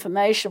following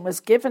information was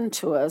given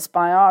to us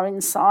by our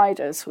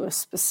insiders who have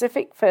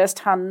specific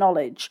first-hand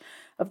knowledge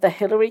of the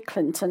Hillary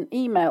Clinton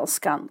email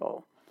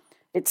scandal.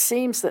 It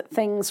seems that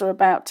things are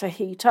about to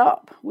heat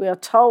up. We are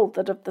told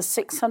that of the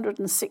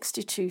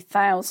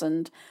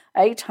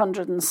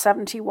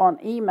 662,871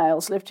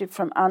 emails lifted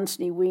from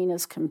Anthony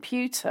Weiner's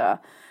computer,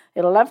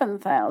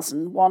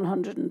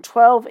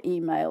 11,112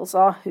 emails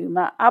are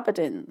Huma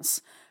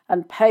Abedin's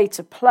and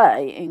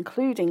pay-to-play,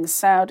 including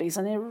Saudis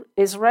and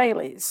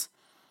Israelis,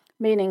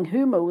 meaning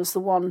Huma was the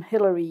one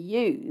Hillary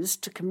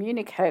used to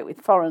communicate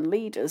with foreign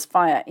leaders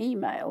via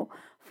email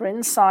for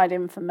inside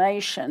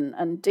information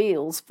and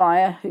deals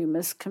via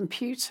Huma's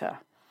computer.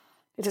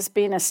 It has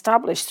been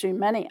established through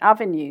many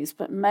avenues,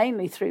 but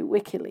mainly through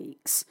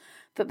WikiLeaks,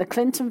 that the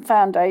Clinton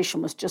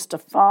Foundation was just a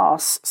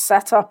farce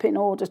set up in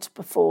order to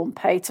perform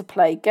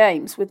pay-to-play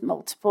games with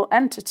multiple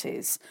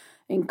entities,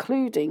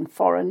 including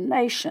foreign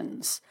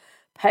nations.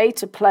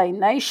 Pay-to-play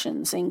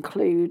nations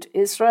include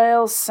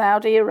Israel,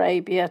 Saudi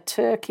Arabia,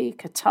 Turkey,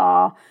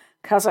 Qatar,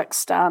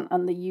 Kazakhstan,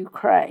 and the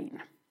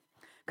Ukraine.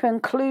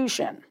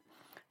 Conclusion.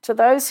 To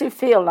those who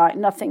feel like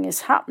nothing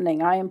is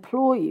happening, I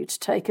implore you to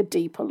take a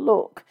deeper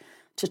look,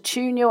 to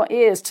tune your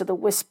ears to the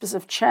whispers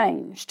of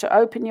change, to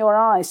open your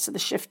eyes to the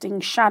shifting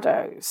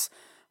shadows,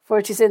 for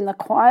it is in the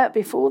quiet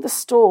before the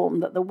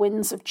storm that the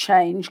winds of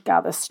change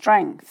gather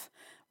strength,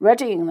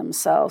 readying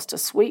themselves to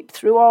sweep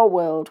through our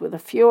world with a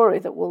fury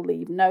that will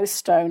leave no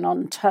stone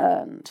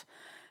unturned.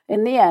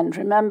 In the end,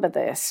 remember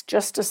this,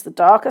 just as the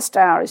darkest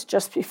hour is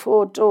just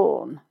before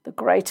dawn, the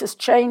greatest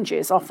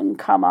changes often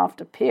come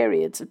after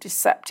periods of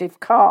deceptive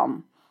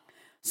calm.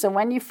 So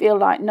when you feel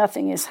like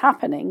nothing is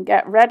happening,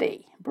 get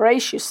ready.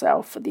 Brace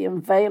yourself for the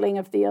unveiling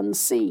of the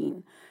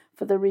unseen,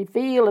 for the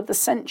reveal of the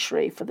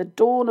century, for the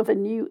dawn of a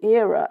new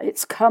era.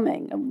 It's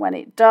coming, and when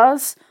it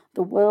does,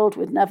 the world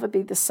would never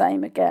be the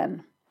same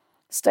again.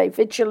 Stay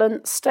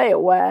vigilant, stay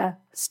aware,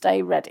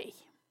 stay ready.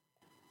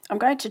 I'm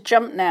going to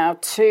jump now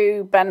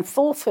to Ben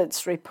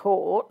Fulford's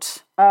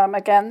report.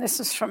 Again, this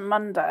is from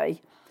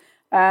Monday.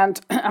 And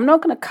I'm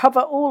not going to cover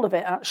all of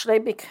it, actually,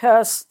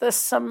 because there's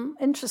some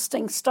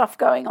interesting stuff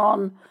going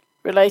on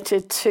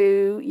related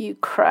to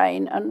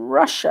Ukraine and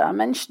Russia. I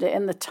mentioned it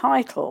in the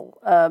title,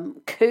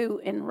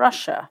 Coup in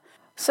Russia.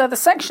 So the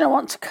section I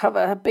want to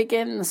cover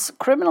begins,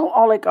 criminal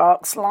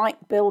oligarchs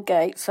like Bill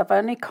Gates have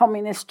only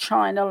communist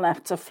China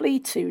left to flee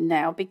to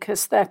now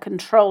because their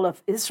control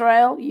of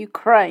Israel,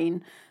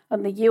 Ukraine,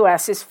 and the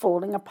US is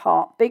falling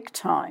apart big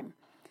time.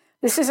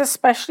 This is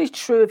especially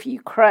true of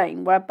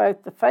Ukraine, where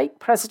both the fake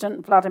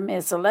President Vladimir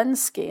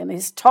Zelensky and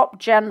his top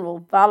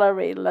general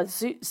Valery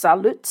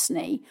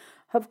Zaluzhny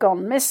have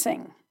gone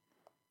missing.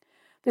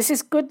 This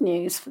is good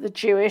news for the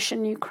Jewish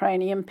and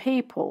Ukrainian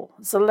people.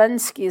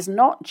 Zelensky is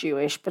not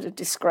Jewish, but a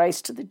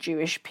disgrace to the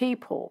Jewish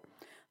people.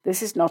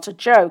 This is not a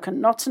joke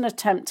and not an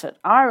attempt at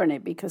irony,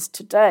 because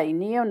today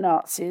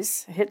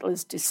neo-Nazis,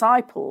 Hitler's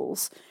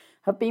disciples,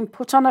 have been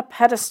put on a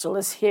pedestal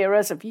as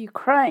heroes of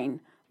Ukraine.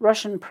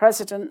 Russian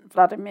President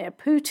Vladimir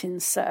Putin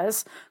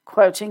says,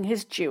 quoting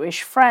his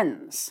Jewish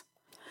friends.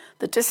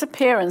 The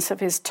disappearance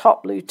of his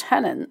top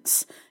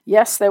lieutenants,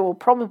 yes, they will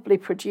probably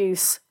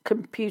produce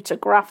computer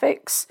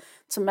graphics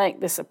to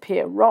make this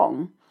appear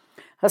wrong,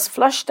 has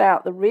flushed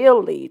out the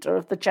real leader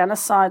of the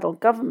genocidal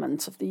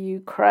government of the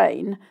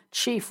Ukraine,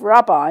 Chief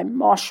Rabbi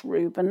Moshe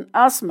Ruben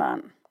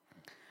Azman.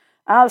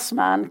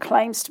 Azman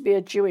claims to be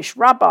a Jewish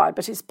rabbi,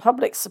 but his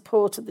public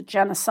support of the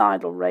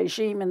genocidal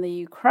regime in the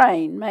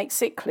Ukraine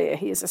makes it clear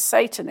he is a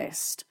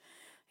Satanist.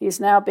 He is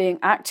now being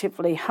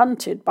actively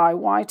hunted by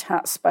White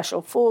Hat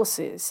special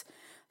forces.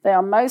 They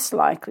are most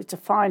likely to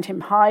find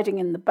him hiding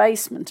in the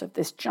basement of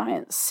this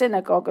giant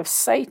synagogue of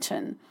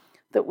Satan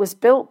that was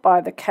built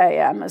by the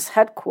KM as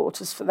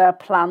headquarters for their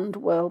planned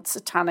world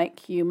satanic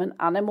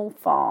human-animal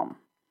farm.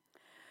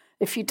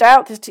 If you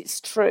doubt that it's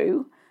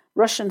true,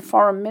 Russian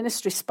Foreign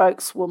Ministry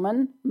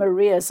spokeswoman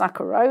Maria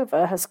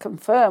Zakharova has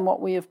confirmed what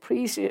we have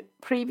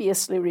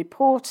previously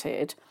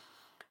reported,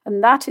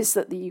 and that is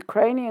that the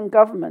Ukrainian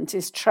government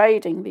is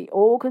trading the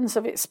organs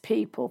of its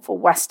people for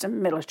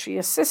Western military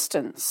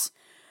assistance.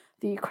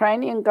 The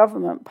Ukrainian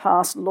government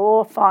passed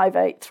Law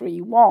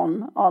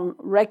 5831 on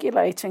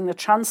regulating the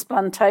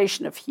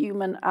transplantation of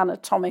human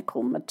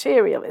anatomical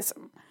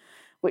materialism,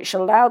 which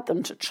allowed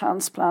them to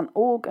transplant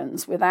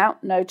organs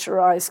without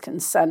notarized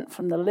consent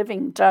from the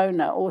living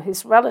donor or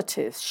his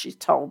relatives, she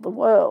told the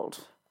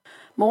world.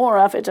 More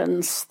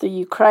evidence the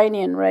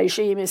Ukrainian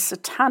regime is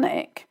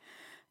satanic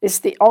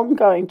is the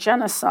ongoing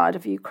genocide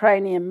of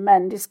Ukrainian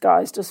men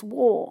disguised as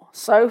war.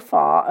 So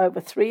far,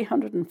 over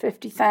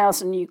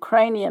 350,000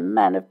 Ukrainian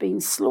men have been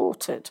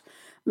slaughtered,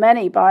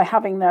 many by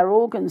having their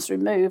organs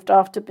removed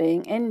after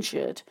being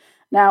injured.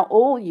 Now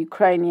all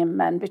Ukrainian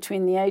men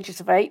between the ages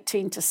of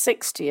 18 to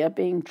 60 are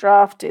being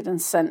drafted and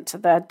sent to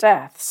their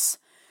deaths.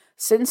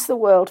 Since the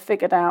world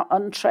figured out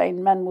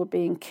untrained men were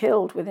being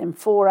killed within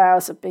 4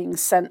 hours of being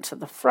sent to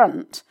the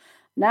front,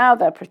 now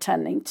they're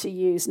pretending to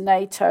use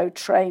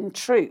NATO-trained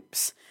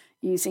troops,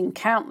 using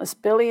countless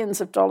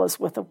billions of dollars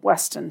worth of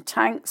Western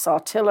tanks,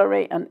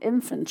 artillery, and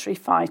infantry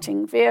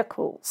fighting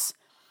vehicles.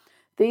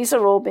 These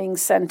are all being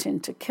sent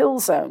into kill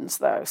zones,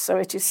 though, so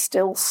it is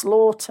still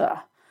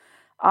slaughter.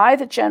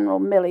 Either General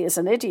Milley is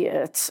an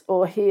idiot,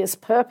 or he is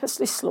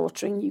purposely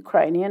slaughtering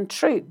Ukrainian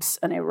troops,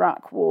 an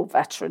Iraq War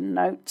veteran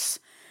notes.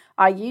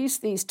 I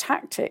used these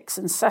tactics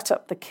and set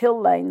up the kill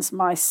lanes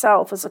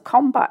myself as a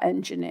combat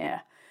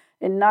engineer.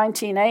 In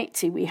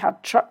 1980, we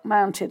had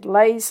truck-mounted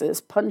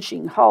lasers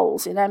punching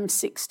holes in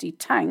M60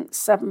 tanks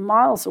 7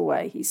 miles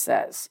away, he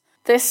says.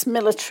 This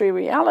military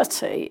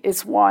reality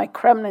is why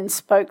Kremlin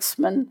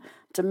spokesman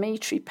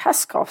Dmitry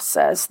Peskov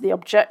says the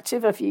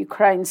objective of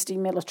Ukraine's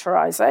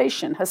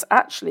demilitarization has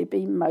actually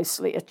been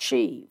mostly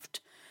achieved.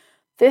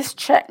 This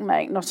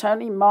checkmate not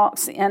only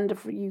marks the end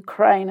of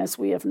Ukraine as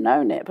we have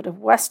known it, but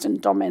of Western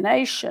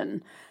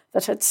domination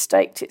that had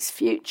staked its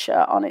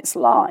future on its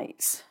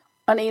lies.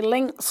 And he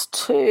links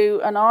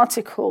to an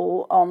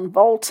article on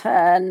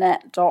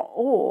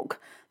voltairenet.org,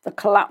 The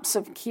Collapse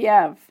of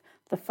Kiev.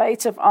 The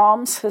fate of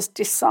arms has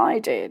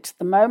decided.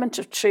 The moment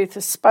of truth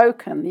has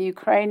spoken. The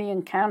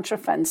Ukrainian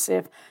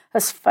counteroffensive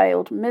has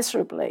failed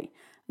miserably.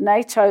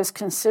 NATO's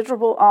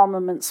considerable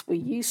armaments were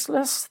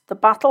useless. The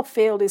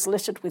battlefield is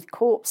littered with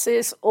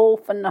corpses, all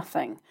for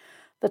nothing.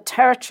 The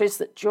territories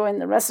that join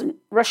the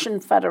Russian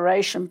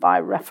Federation by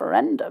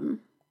referendum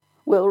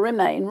will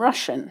remain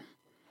Russian.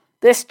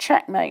 This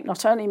checkmate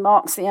not only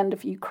marks the end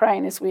of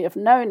Ukraine as we have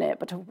known it,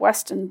 but of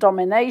Western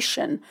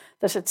domination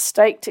that had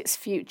staked its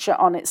future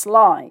on its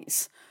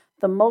lies.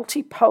 The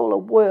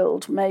multipolar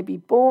world may be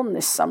born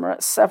this summer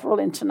at several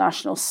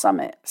international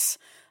summits,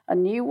 a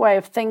new way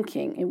of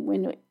thinking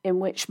in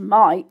which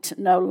might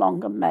no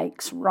longer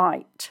makes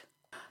right.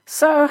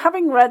 So,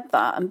 having read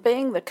that and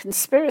being the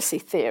conspiracy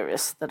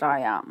theorist that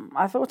I am,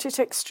 I thought it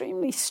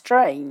extremely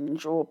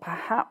strange, or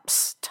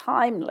perhaps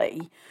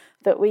timely,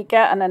 that we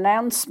get an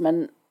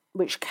announcement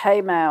which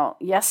came out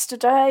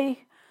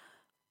yesterday,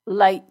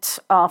 late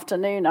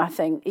afternoon, I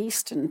think,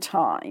 Eastern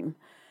time,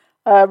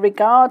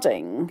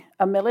 regarding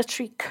a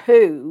military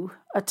coup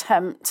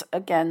attempt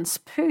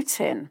against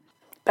Putin.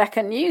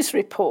 Becca News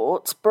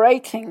reports,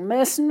 breaking,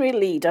 mercenary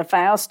leader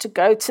vows to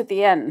go to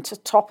the end to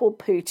topple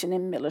Putin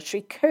in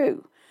military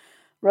coup.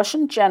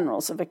 Russian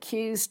generals have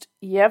accused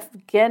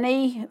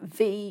Yevgeny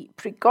V.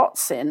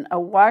 Prigozhin, a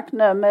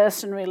Wagner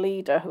mercenary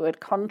leader who had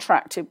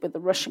contracted with the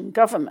Russian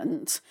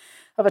government,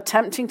 of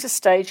attempting to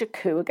stage a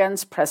coup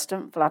against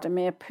President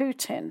Vladimir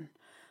Putin.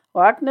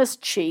 Wagner's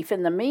chief,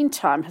 in the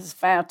meantime, has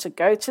vowed to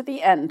go to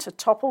the end to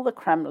topple the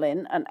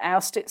Kremlin and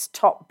oust its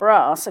top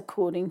brass,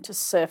 according to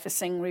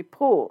surfacing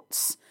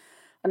reports.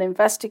 An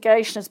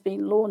investigation has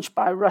been launched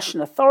by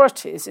Russian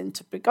authorities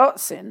into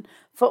Prigozhin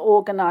for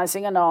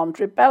organising an armed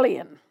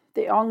rebellion.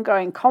 The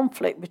ongoing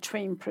conflict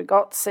between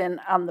Prigozhin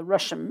and the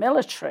Russian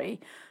military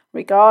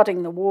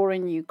regarding the war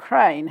in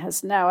Ukraine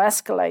has now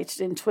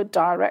escalated into a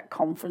direct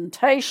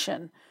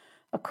confrontation,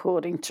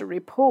 according to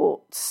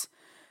reports.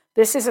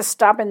 This is a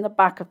stab in the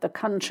back of the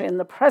country, and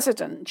the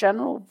president,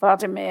 General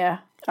Vladimir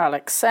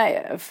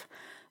Alexeyev,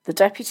 the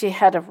deputy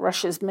head of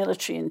Russia's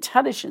military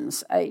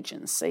intelligence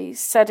agency,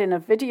 said in a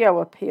video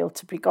appeal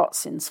to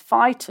Prigozhin's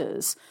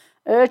fighters,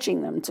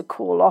 urging them to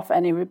call off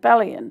any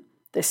rebellion.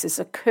 This is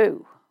a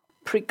coup.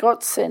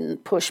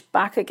 Prigozhin pushed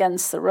back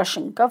against the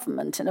Russian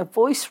government in a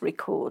voice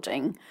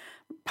recording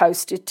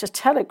posted to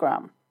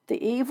Telegram.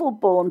 The evil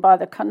born by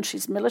the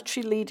country's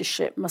military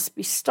leadership must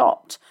be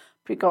stopped,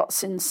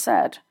 Prigozhin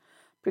said.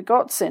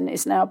 Prigozhin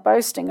is now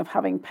boasting of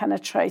having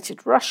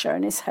penetrated Russia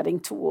and is heading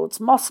towards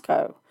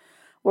Moscow.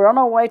 We're on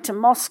our way to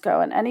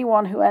Moscow, and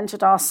anyone who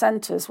entered our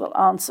centres will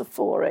answer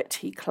for it,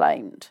 he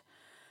claimed.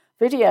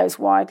 Videos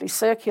widely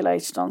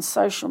circulated on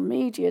social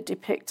media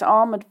depict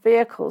armoured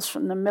vehicles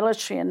from the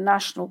military and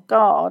National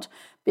Guard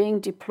being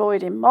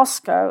deployed in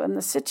Moscow and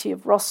the city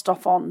of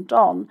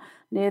Rostov-on-Don,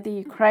 near the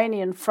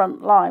Ukrainian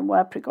front line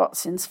where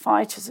Prigozhin's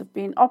fighters have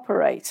been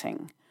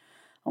operating.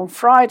 On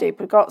Friday,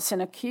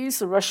 Prigozhin accused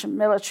the Russian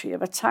military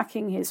of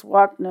attacking his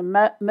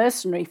Wagner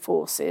mercenary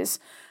forces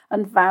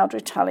and vowed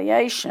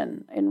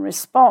retaliation. In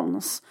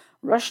response,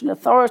 Russian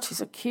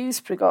authorities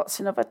accused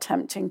Prigozhin of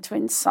attempting to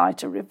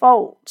incite a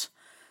revolt.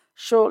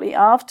 Shortly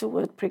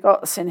afterward,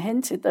 Prigozhin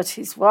hinted that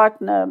his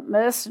Wagner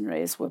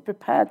mercenaries were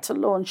prepared to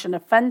launch an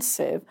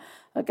offensive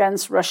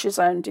against Russia's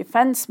own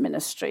defense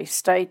ministry,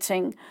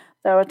 stating,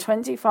 "There are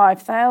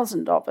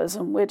 25,000 of us,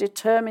 and we're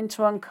determined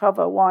to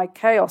uncover why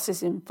chaos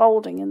is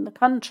unfolding in the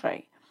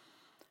country."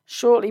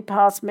 Shortly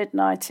past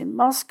midnight in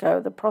Moscow,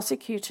 the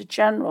Prosecutor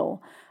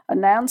General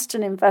announced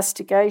an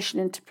investigation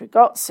into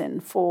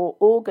Prigozhin for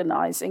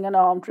organising an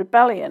armed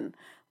rebellion,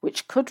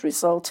 which could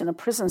result in a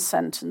prison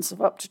sentence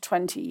of up to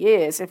 20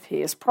 years if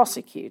he is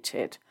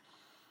prosecuted.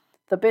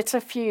 The bitter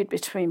feud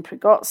between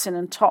Prigozhin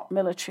and top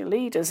military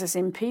leaders has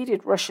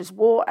impeded Russia's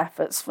war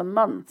efforts for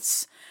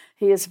months.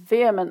 He has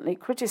vehemently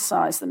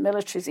criticised the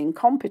military's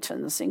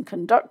incompetence in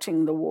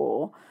conducting the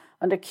war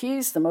and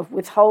accused them of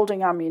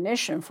withholding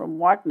ammunition from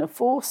Wagner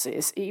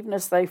forces, even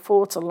as they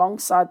fought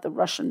alongside the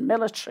Russian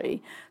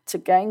military to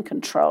gain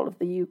control of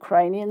the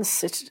Ukrainian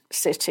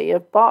city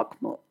of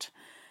Bakhmut.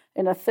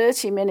 In a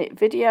 30-minute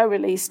video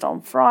released on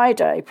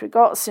Friday,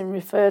 Prigozhin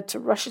referred to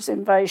Russia's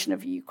invasion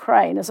of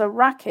Ukraine as a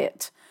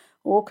racket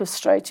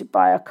orchestrated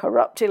by a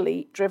corrupt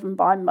elite driven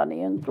by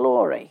money and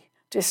glory,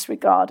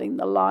 disregarding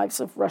the lives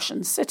of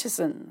Russian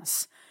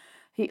citizens.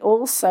 He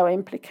also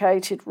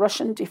implicated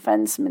Russian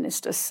Defense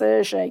Minister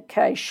Sergei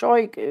K.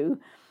 Shoigu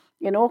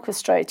in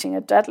orchestrating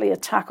a deadly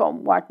attack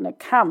on Wagner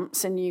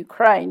camps in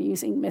Ukraine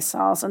using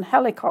missiles and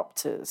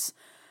helicopters.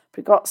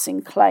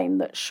 Prigozhin claimed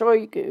that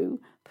Shoigu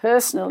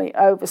personally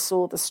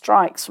oversaw the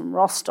strikes from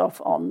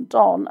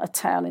Rostov-on-Don, a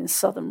town in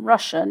southern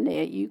Russia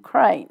near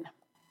Ukraine.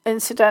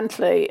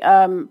 Incidentally,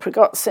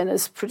 Prigozhin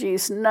has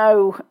produced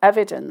no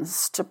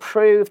evidence to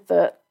prove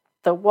that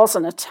there was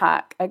an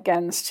attack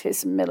against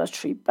his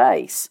military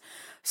base.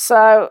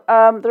 So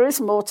there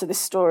is more to this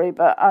story,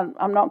 but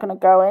I'm not going to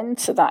go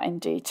into that in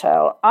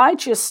detail. I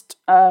just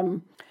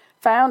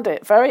found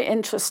it very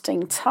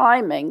interesting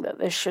timing that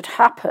this should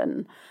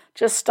happen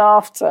just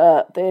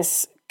after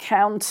this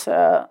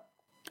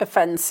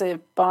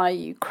counter-offensive by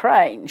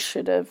Ukraine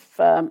should have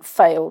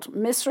failed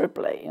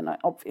miserably, and it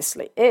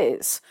obviously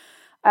is.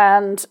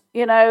 And,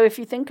 you know, if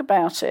you think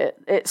about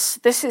it,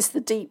 this is the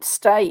deep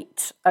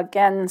state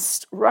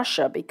against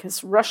Russia,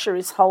 because Russia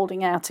is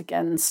holding out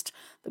against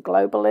the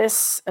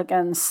globalists,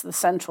 against the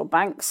central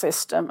bank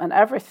system and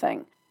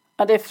everything.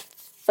 And if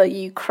the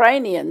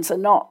Ukrainians are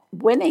not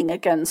winning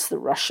against the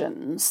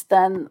Russians,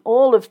 then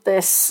all of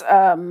this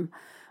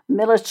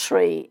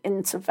military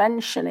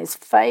intervention is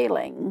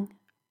failing,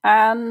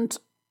 and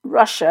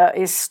Russia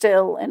is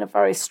still in a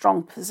very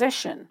strong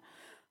position.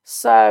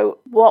 So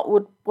what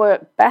would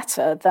work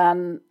better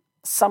than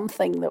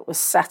something that was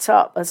set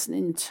up as an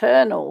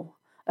internal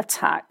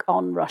attack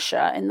on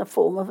Russia in the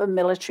form of a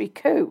military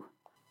coup?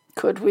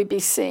 Could we be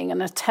seeing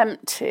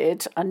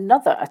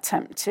another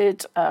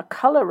attempted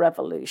colour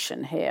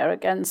revolution here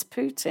against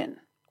Putin?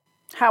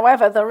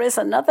 However, there is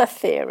another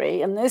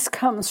theory, and this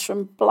comes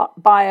from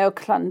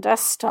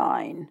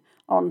BioClandestine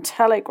on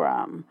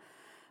Telegram.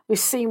 We've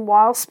seen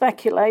wild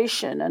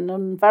speculation and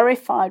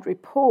unverified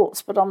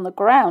reports, but on the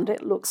ground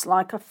it looks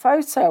like a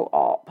photo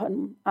op,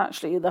 and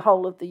actually the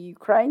whole of the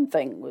Ukraine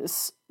thing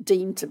was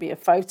deemed to be a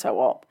photo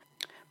op.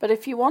 But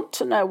if you want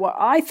to know what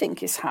I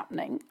think is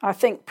happening, I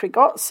think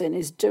Prigozhin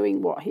is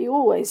doing what he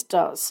always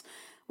does,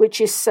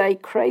 which is say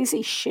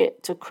crazy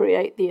shit to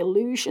create the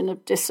illusion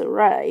of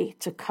disarray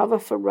to cover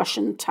for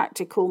Russian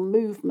tactical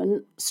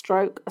movement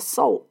 /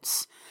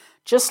 assaults.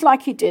 Just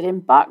like he did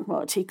in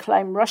Bakhmut, he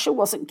claimed Russia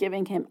wasn't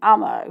giving him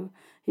ammo.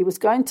 He was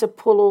going to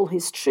pull all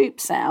his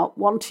troops out,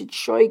 wanted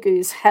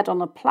Shoigu's head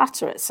on a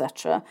platter,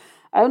 etc.,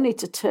 only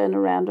to turn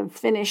around and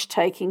finish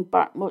taking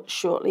Bakhmut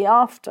shortly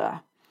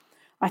after.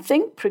 I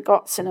think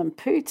Prigozhin and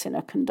Putin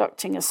are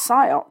conducting a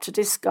psyop to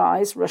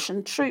disguise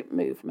Russian troop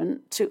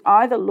movement to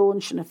either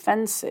launch an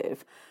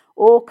offensive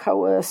or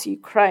coerce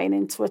Ukraine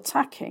into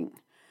attacking.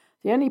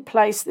 The only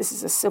place this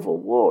is a civil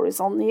war is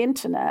on the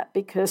internet,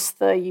 because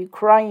the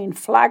Ukraine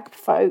flag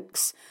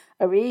folks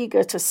are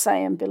eager to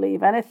say and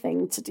believe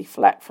anything to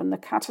deflect from the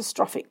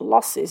catastrophic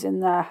losses in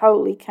their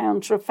holy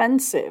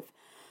counteroffensive.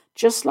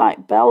 Just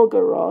like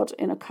Belgorod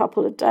in a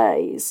couple of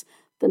days,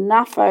 the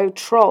NAFO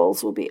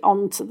trolls will be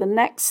on to the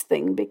next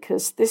thing,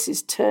 because this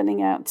is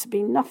turning out to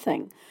be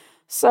nothing.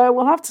 So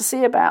we'll have to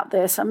see about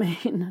this. I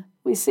mean,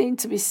 we seem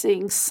to be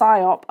seeing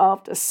psyop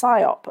after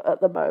psyop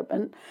at the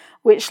moment,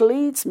 which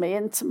leads me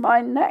into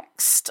my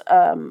next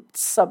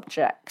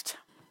subject.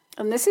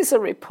 And this is a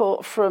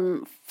report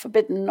from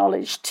Forbidden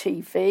Knowledge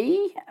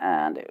TV,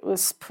 and it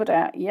was put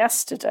out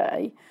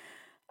yesterday.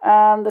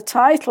 And the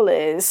title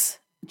is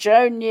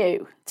Joe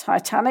New,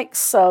 Titanic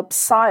sub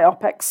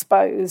psyop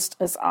exposed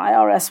as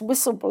IRS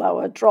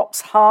whistleblower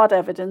drops hard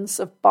evidence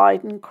of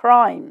Biden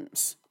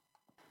crimes.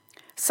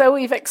 So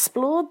we've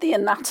explored the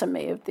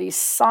anatomy of these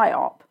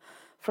psyop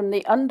from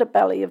the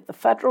underbelly of the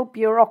federal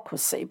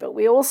bureaucracy, but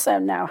we also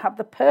now have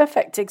the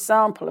perfect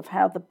example of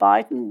how the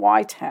Biden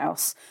White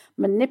House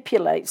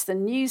manipulates the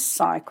news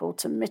cycle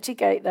to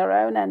mitigate their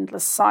own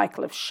endless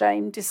cycle of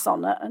shame,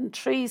 dishonor, and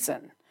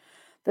treason.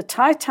 The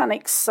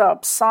Titanic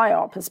sub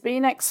psyop has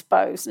been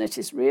exposed, and it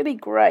is really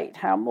great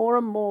how more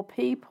and more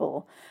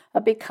people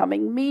are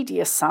becoming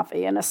media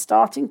savvy and are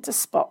starting to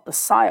spot the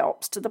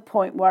psyops to the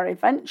point where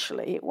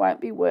eventually it won't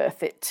be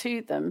worth it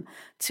to them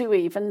to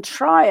even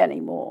try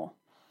anymore.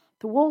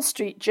 The Wall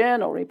Street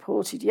Journal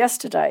reported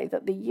yesterday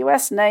that the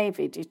US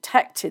Navy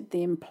detected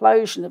the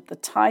implosion of the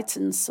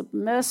Titan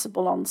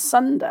submersible on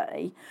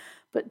Sunday,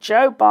 but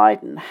Joe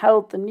Biden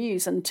held the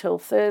news until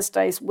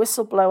Thursday's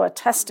whistleblower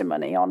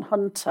testimony on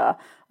Hunter,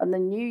 and the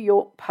New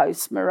York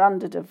Post's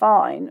Miranda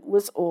Devine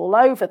was all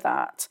over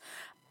that.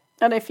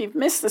 And if you've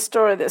missed the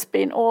story that's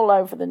been all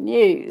over the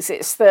news,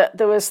 it's that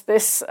there was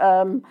this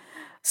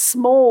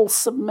small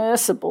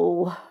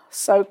submersible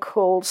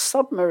so-called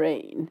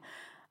submarine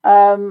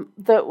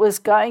that was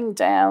going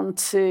down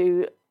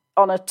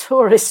on a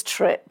tourist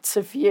trip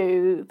to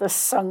view the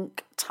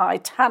sunk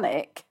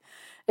Titanic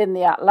in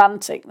the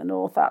Atlantic, the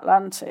North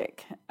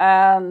Atlantic.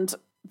 And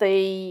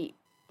the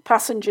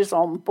passengers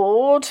on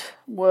board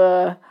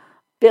were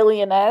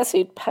billionaires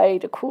who'd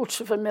paid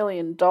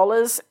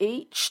 $250,000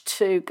 each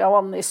to go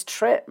on this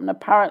trip. And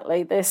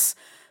apparently this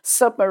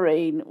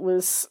submarine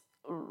was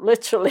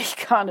literally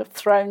kind of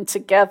thrown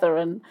together,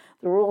 and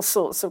there were all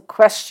sorts of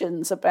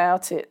questions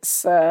about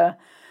its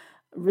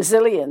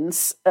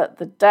resilience at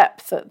the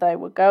depth that they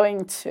were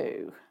going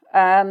to.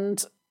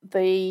 And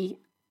the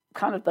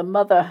kind of the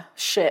mother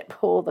ship,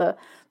 or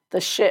the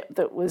ship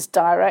that was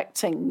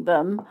directing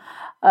them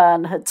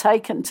and had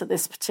taken to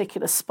this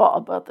particular spot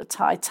above the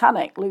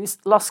Titanic,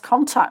 lost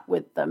contact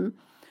with them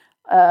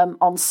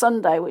on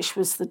Sunday, which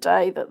was the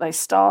day that they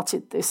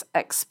started this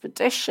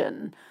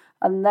expedition.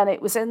 And then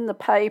it was in the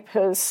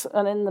papers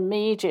and in the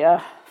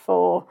media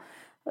for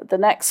the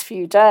next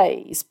few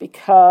days,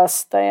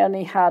 because they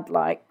only had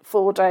like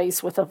 4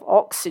 days worth of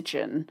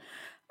oxygen,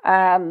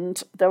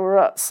 and they were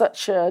at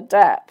such a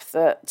depth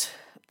that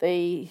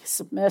the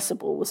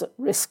submersible was at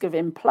risk of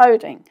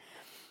imploding.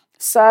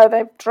 So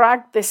they've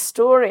dragged this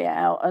story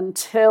out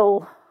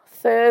until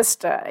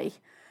Thursday,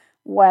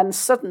 when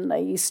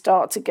suddenly you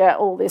start to get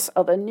all this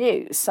other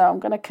news. So I'm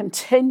going to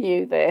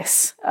continue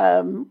this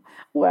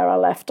where I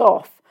left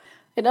off.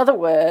 In other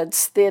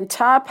words, the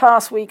entire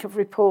past week of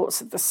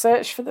reports of the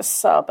search for the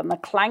sub and the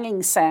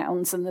clanging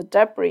sounds and the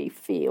debris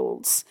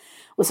fields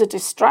was a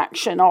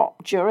distraction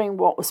op during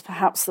what was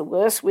perhaps the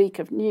worst week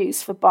of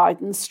news for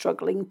Biden's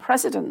struggling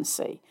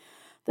presidency.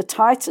 The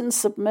Titan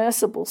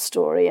submersible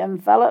story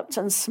enveloped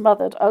and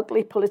smothered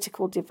ugly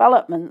political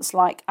developments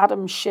like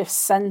Adam Schiff's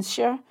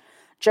censure,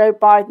 Joe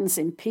Biden's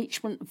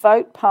impeachment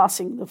vote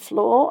passing the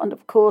floor, and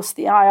of course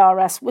the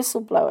IRS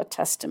whistleblower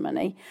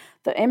testimony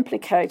that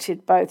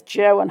implicated both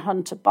Joe and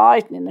Hunter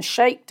Biden in a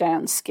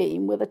shakedown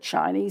scheme with a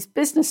Chinese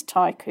business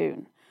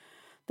tycoon.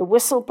 The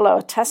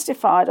whistleblower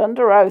testified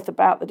under oath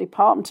about the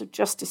Department of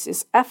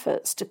Justice's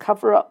efforts to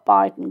cover up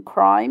Biden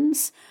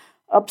crimes,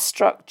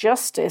 obstruct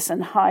justice,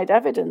 and hide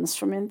evidence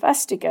from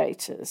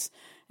investigators.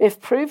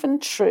 If proven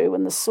true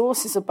and the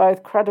sources are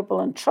both credible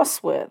and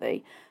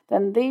trustworthy,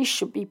 then these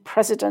should be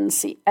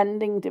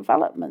presidency-ending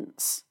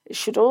developments. It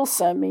should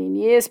also mean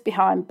years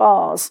behind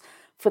bars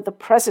for the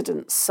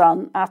president's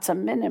son at a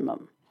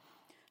minimum.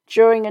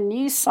 During a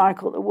news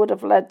cycle that would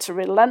have led to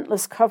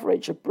relentless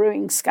coverage of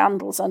brewing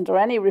scandals under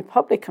any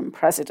Republican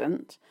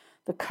president,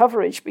 the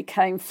coverage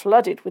became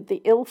flooded with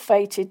the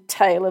ill-fated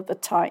tale of the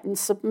Titan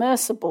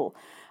submersible.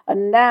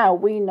 And now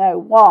we know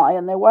why,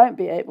 and they won't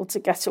be able to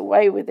get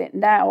away with it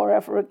now or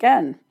ever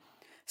again.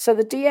 So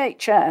the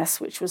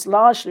DHS, which was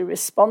largely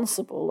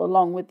responsible,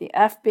 along with the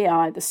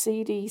FBI, the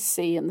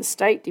CDC and the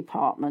State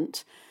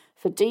Department,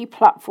 for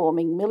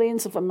deplatforming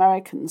millions of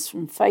Americans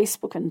from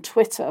Facebook and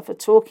Twitter for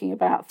talking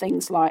about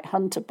things like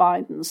Hunter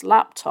Biden's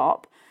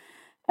laptop.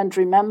 And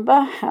remember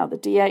how the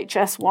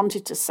DHS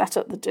wanted to set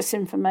up the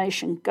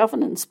Disinformation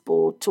Governance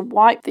Board to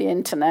wipe the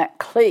internet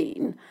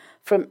clean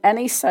from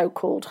any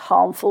so-called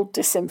harmful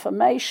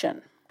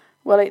disinformation.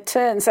 Well, it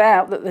turns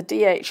out that the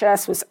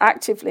DHS was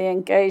actively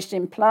engaged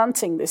in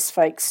planting this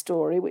fake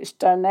story, which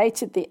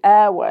donated the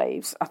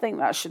airwaves. I think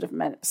that should have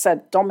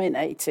said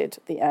dominated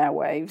the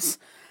airwaves.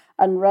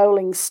 And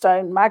Rolling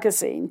Stone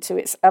magazine, to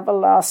its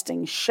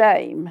everlasting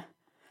shame,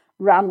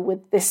 ran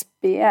with this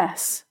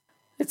BS.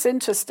 It's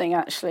interesting,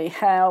 actually,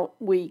 how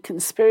we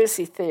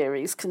conspiracy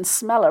theories can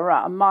smell a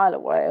rat a mile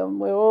away, and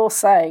we're all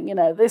saying,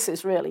 this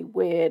is really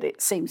weird,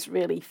 it seems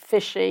really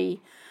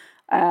fishy,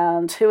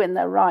 and who in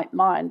their right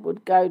mind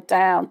would go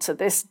down to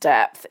this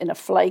depth in a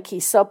flaky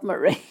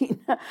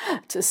submarine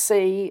to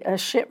see a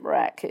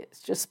shipwreck?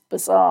 It's just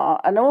bizarre.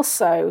 And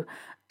also,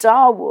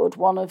 Darwood,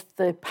 one of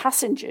the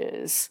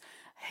passengers,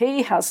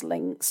 he has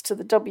links to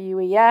the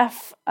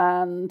WEF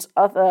and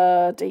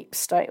other deep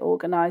state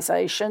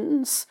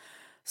organisations.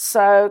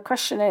 So the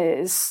question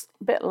is,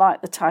 a bit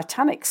like the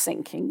Titanic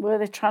sinking, were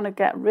they trying to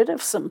get rid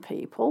of some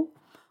people,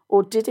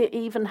 or did it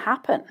even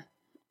happen?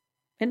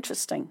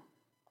 Interesting.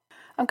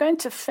 I'm going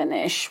to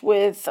finish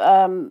with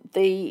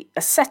the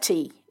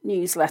SETI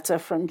newsletter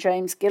from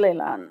James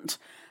Gilliland.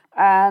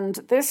 And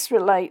this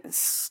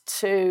relates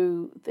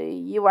to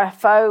the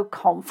UFO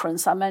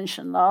conference I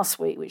mentioned last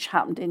week, which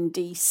happened in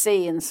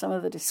DC, and some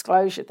of the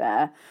disclosure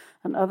there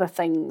and other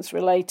things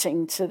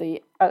relating to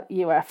the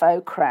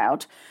UFO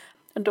crowd,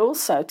 and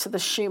also to the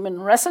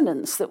Schumann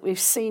resonance that we've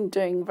seen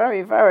doing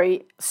very,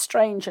 very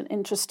strange and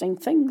interesting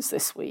things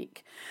this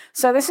week.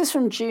 So this is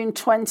from June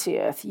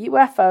 20th.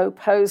 UFO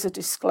poser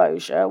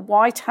disclosure,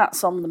 white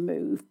hats on the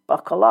move,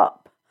 buckle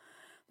up.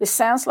 This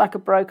sounds like a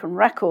broken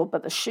record,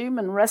 but the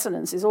Schumann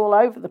resonance is all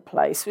over the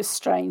place with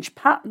strange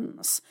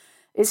patterns.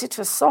 Is it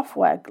a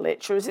software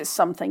glitch, or is it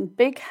something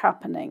big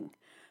happening?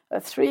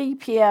 At 3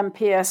 p.m.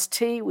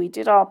 PST, we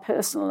did our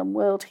personal and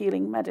world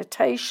healing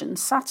meditation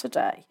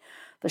Saturday.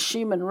 The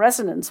Schumann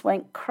resonance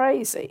went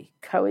crazy.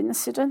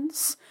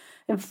 Coincidence?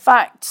 In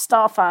fact,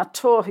 Starfire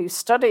Tor, who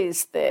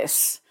studies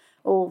this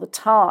all the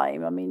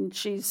time,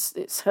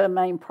 it's her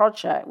main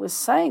project, was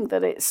saying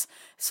that it's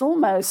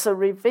almost a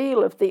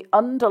reveal of the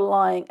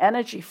underlying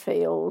energy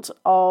field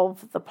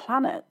of the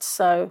planet.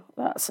 So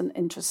that's an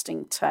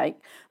interesting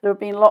take. There have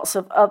been lots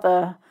of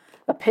other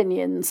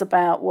opinions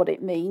about what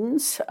it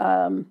means.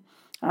 I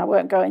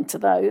won't go into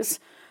those.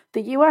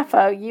 The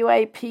UFO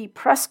UAP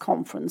press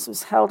conference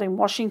was held in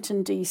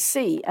Washington,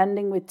 D.C.,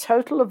 ending with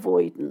total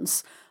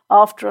avoidance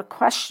after a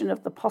question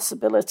of the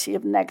possibility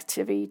of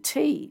negative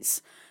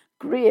ETs.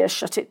 Greer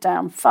shut it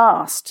down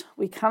fast.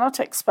 We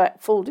cannot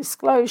expect full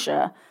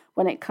disclosure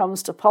when it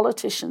comes to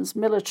politicians,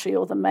 military,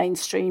 or the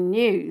mainstream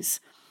news.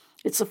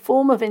 It's a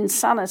form of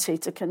insanity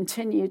to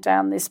continue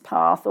down this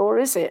path, or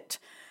is it?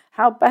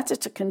 How better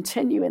to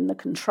continue in the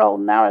controlled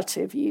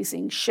narrative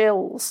using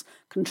shills,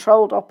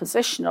 controlled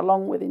opposition,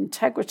 along with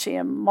integrity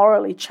and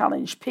morally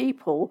challenged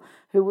people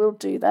who will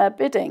do their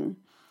bidding.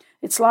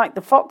 It's like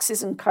the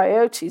foxes and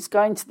coyotes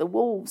going to the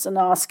wolves and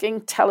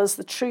asking, tell us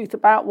the truth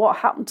about what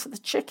happened to the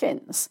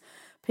chickens.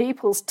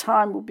 People's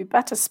time would be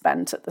better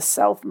spent at the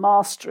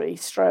self-mastery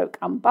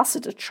 /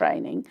 ambassador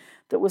training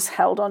that was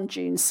held on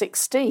June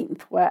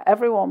 16th, where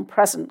everyone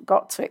present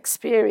got to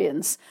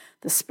experience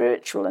the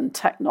spiritual and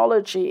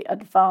technology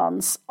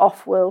advance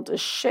off-worlders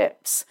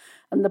ships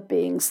and the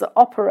beings that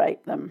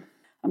operate them.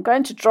 I'm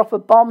going to drop a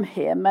bomb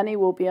here. Many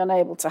will be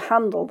unable to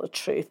handle the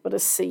truth, but a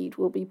seed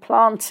will be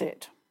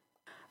planted.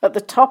 At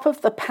the top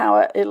of the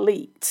power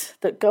elite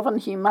that govern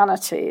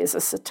humanity is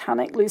a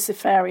satanic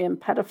Luciferian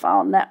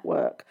pedophile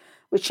network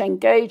which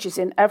engages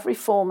in every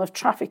form of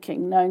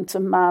trafficking known to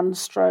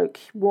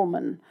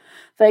man/woman.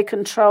 They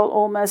control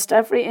almost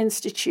every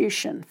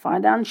institution,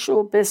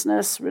 financial,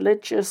 business,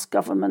 religious,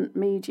 government,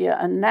 media,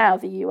 and now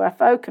the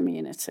UFO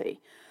community.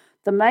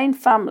 The main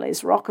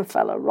families,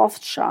 Rockefeller,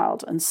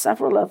 Rothschild, and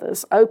several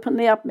others,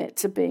 openly admit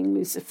to being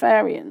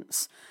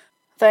Luciferians.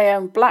 They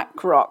own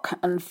BlackRock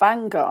and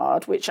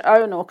Vanguard, which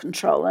own or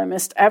control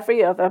almost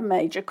every other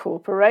major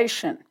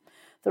corporation.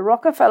 The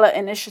Rockefeller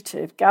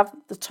Initiative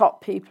gathered the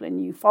top people in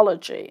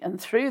ufology and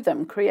through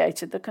them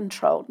created the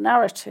controlled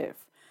narrative.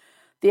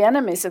 The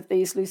enemies of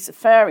these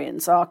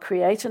Luciferians are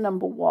Creator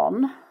number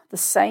 1, the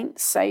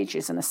saints,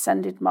 sages, and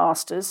ascended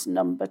masters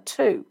number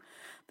 2,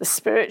 the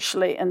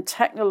spiritually and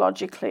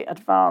technologically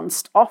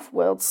advanced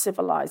off-world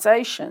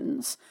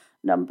civilizations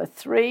number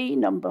 3,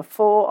 number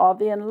 4 are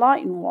the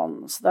enlightened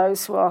ones,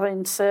 those who are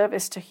in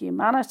service to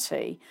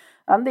humanity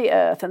and the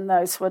earth, and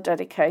those who are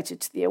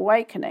dedicated to the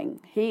awakening,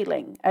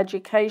 healing,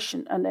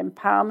 education, and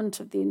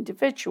empowerment of the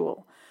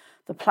individual,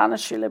 the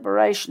planetary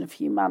liberation of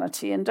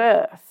humanity and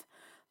earth.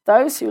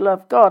 Those who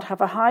love God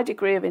have a high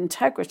degree of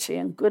integrity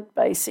and good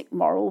basic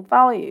moral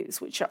values,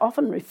 which are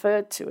often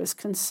referred to as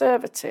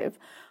conservative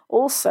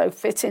also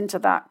fit into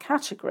that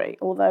category,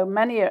 although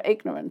many are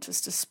ignorant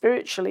as to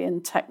spiritually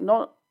and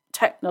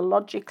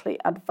technologically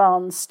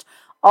advanced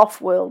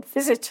off-world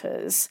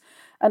visitors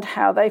and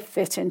how they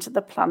fit into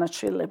the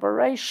planetary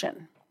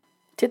liberation.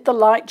 Did the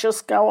light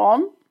just go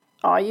on?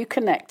 Are you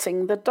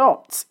connecting the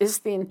dots? Is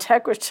the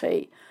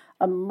integrity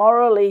and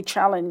morally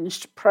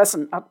challenged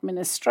present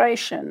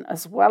administration,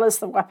 as well as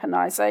the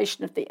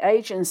weaponization of the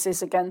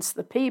agencies against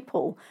the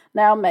people,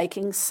 now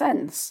making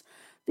sense?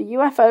 The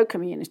UFO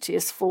community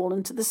has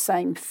fallen to the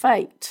same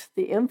fate.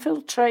 The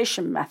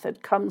infiltration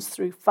method comes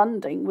through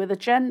funding with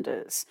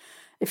agendas.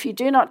 If you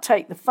do not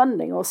take the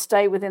funding or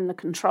stay within the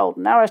controlled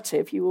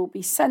narrative, you will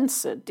be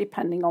censored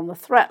depending on the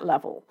threat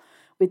level,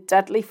 with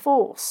deadly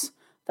force.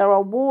 There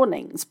are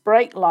warnings,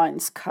 brake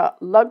lines cut,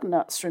 lug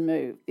nuts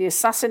removed. They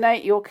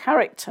assassinate your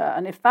character,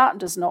 and if that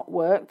does not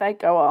work, they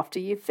go after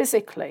you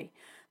physically.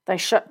 They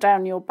shut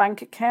down your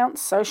bank account,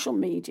 social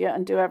media,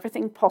 and do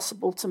everything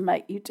possible to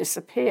make you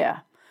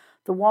disappear.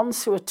 The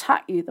ones who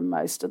attack you the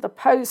most are the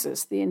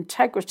posers, the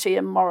integrity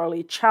and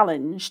morally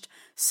challenged,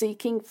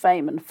 seeking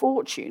fame and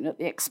fortune at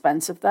the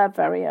expense of their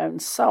very own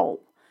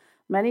soul.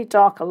 Many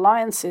dark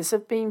alliances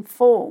have been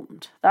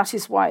formed. That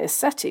is why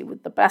SETI,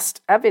 with the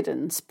best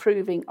evidence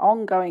proving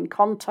ongoing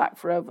contact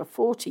for over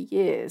 40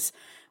 years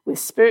with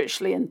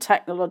spiritually and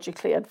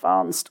technologically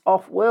advanced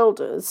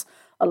off-worlders,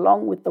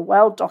 along with the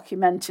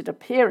well-documented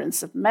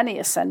appearance of many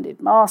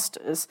ascended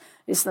masters,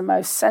 is the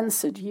most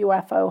censored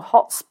UFO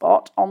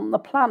hotspot on the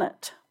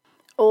planet.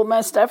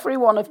 Almost every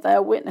one of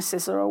their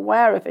witnesses are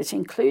aware of it,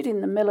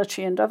 including the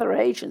military and other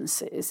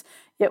agencies,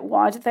 yet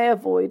why do they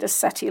avoid a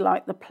SETI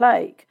like the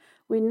plague?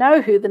 We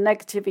know who the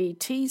negative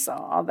ETs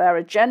are,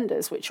 their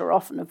agendas, which are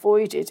often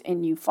avoided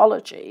in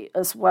ufology,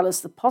 as well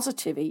as the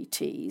positive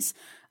ETs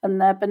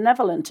and their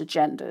benevolent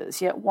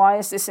agendas, yet why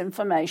is this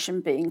information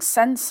being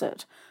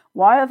censored?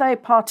 Why are they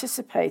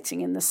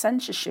participating in the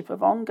censorship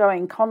of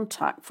ongoing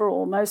contact for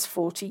almost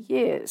 40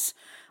 years?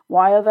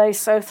 Why are they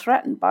so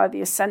threatened by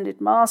the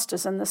ascended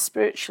masters and the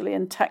spiritually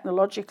and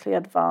technologically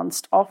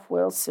advanced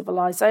off-world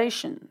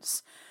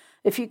civilizations?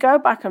 If you go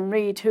back and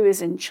read who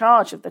is in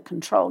charge of the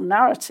controlled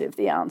narrative,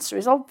 the answer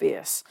is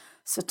obvious.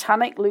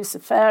 Satanic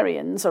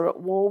Luciferians are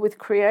at war with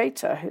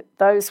Creator,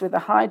 those with a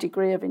high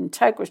degree of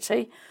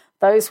integrity,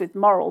 those with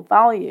moral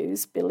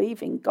values,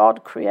 believing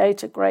God,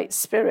 Creator, Great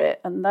Spirit,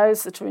 and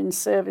those that are in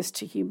service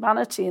to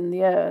humanity and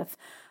the earth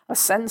are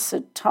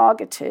censored,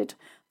 targeted.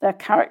 Their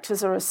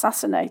characters are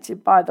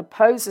assassinated by the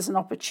posers and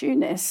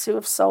opportunists who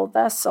have sold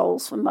their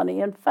souls for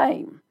money and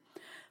fame.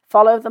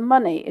 Follow the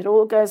money. It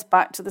all goes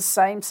back to the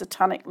same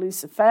satanic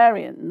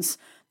Luciferians,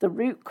 the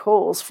root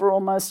cause for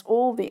almost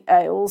all the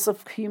ails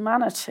of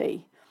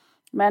humanity.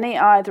 Many,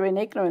 either in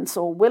ignorance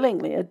or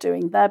willingly, are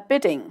doing their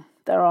bidding.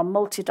 There are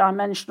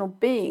multidimensional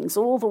beings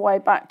all the way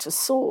back to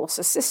Source,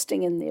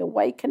 assisting in the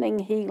awakening,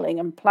 healing,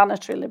 and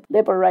planetary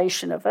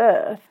liberation of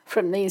Earth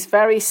from these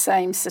very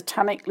same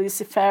satanic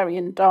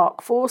Luciferian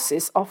dark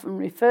forces, often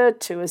referred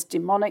to as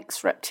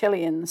demonics,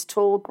 reptilians,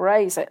 tall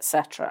greys,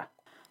 etc.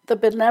 The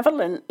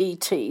benevolent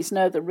ETs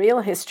know the real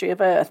history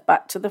of Earth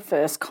back to the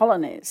first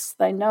colonies.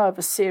 They know of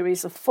a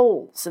series of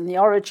falls and the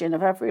origin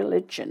of every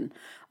religion,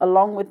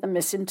 along with the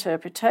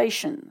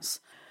misinterpretations.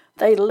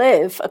 They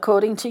live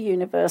according to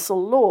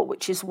universal law,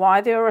 which is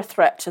why they are a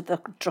threat to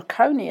the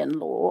draconian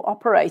law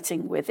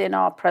operating within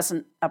our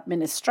present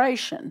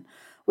administration,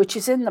 which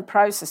is in the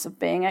process of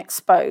being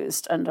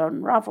exposed and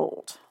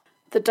unravelled.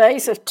 The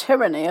days of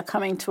tyranny are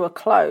coming to a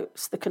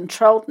close. The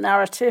controlled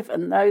narrative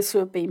and those who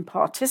have been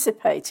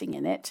participating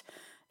in it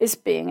is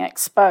being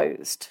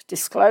exposed.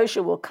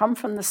 Disclosure will come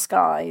from the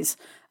skies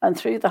and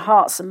through the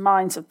hearts and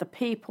minds of the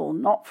people,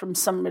 not from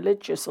some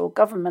religious or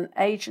government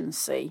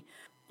agency,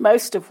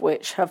 most of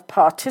which have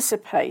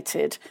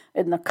participated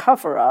in the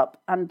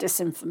cover-up and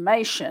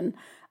disinformation,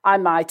 I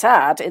might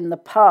add, in the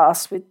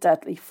past with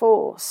deadly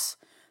force.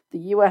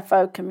 The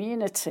UFO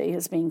community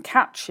has been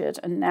captured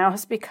and now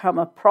has become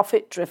a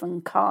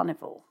profit-driven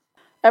carnival.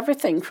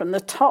 Everything from the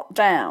top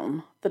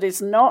down that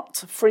is not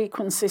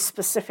frequency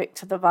specific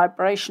to the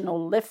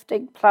vibrational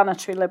lifting,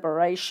 planetary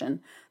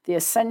liberation, the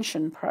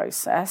ascension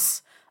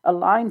process,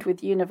 aligned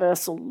with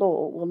universal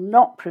law, will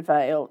not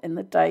prevail in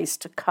the days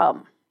to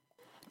come.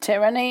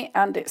 Tyranny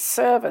and its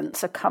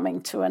servants are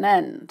coming to an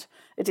end.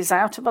 It is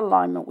out of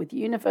alignment with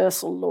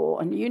universal law,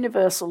 and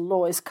universal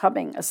law is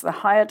coming as the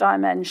higher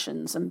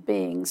dimensions and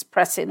beings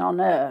press in on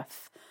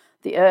Earth.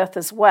 The Earth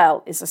as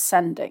well is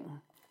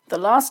ascending. The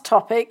last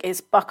topic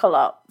is buckle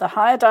up. The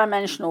higher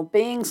dimensional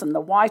beings and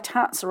the white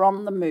hats are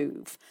on the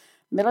move.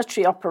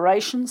 Military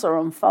operations are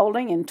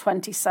unfolding in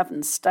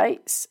 27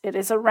 states. It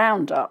is a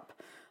roundup.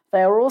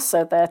 They are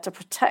also there to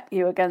protect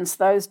you against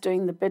those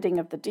doing the bidding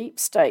of the deep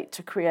state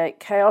to create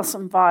chaos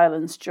and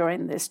violence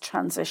during this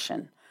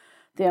transition.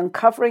 The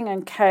uncovering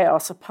and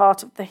chaos are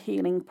part of the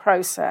healing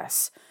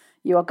process.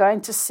 You are going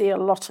to see a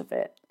lot of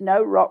it.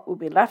 No rock will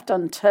be left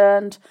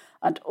unturned,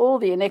 and all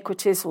the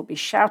iniquities will be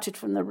shouted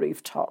from the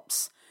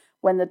rooftops.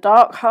 When the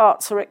dark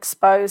hearts are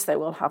exposed, they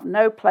will have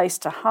no place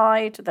to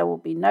hide. There will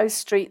be no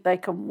street they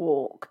can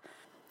walk.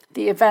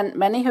 The event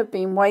many have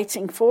been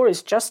waiting for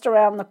is just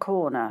around the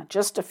corner,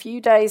 just a few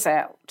days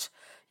out.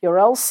 Your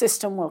old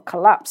system will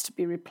collapse to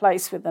be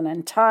replaced with an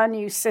entire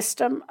new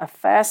system, a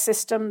fair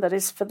system that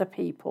is for the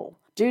people.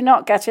 Do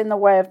not get in the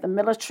way of the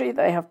military.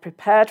 They have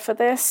prepared for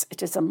this.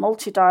 It is a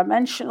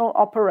multi-dimensional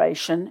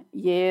operation,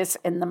 years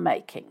in the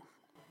making.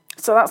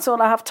 So that's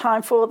all I have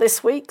time for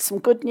this week. Some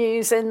good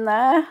news in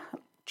there.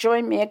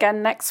 Join me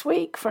again next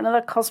week for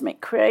another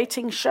Cosmic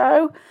Creating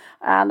show.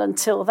 And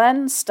until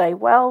then, stay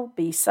well,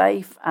 be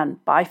safe,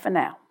 and bye for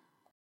now.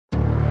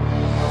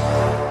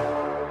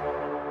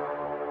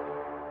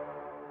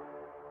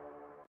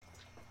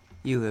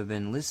 You have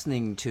been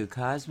listening to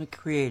Cosmic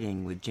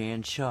Creating with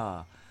Jan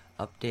Shaw,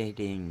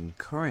 updating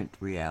current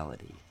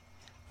reality,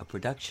 a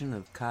production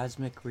of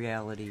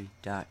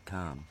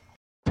CosmicReality.com.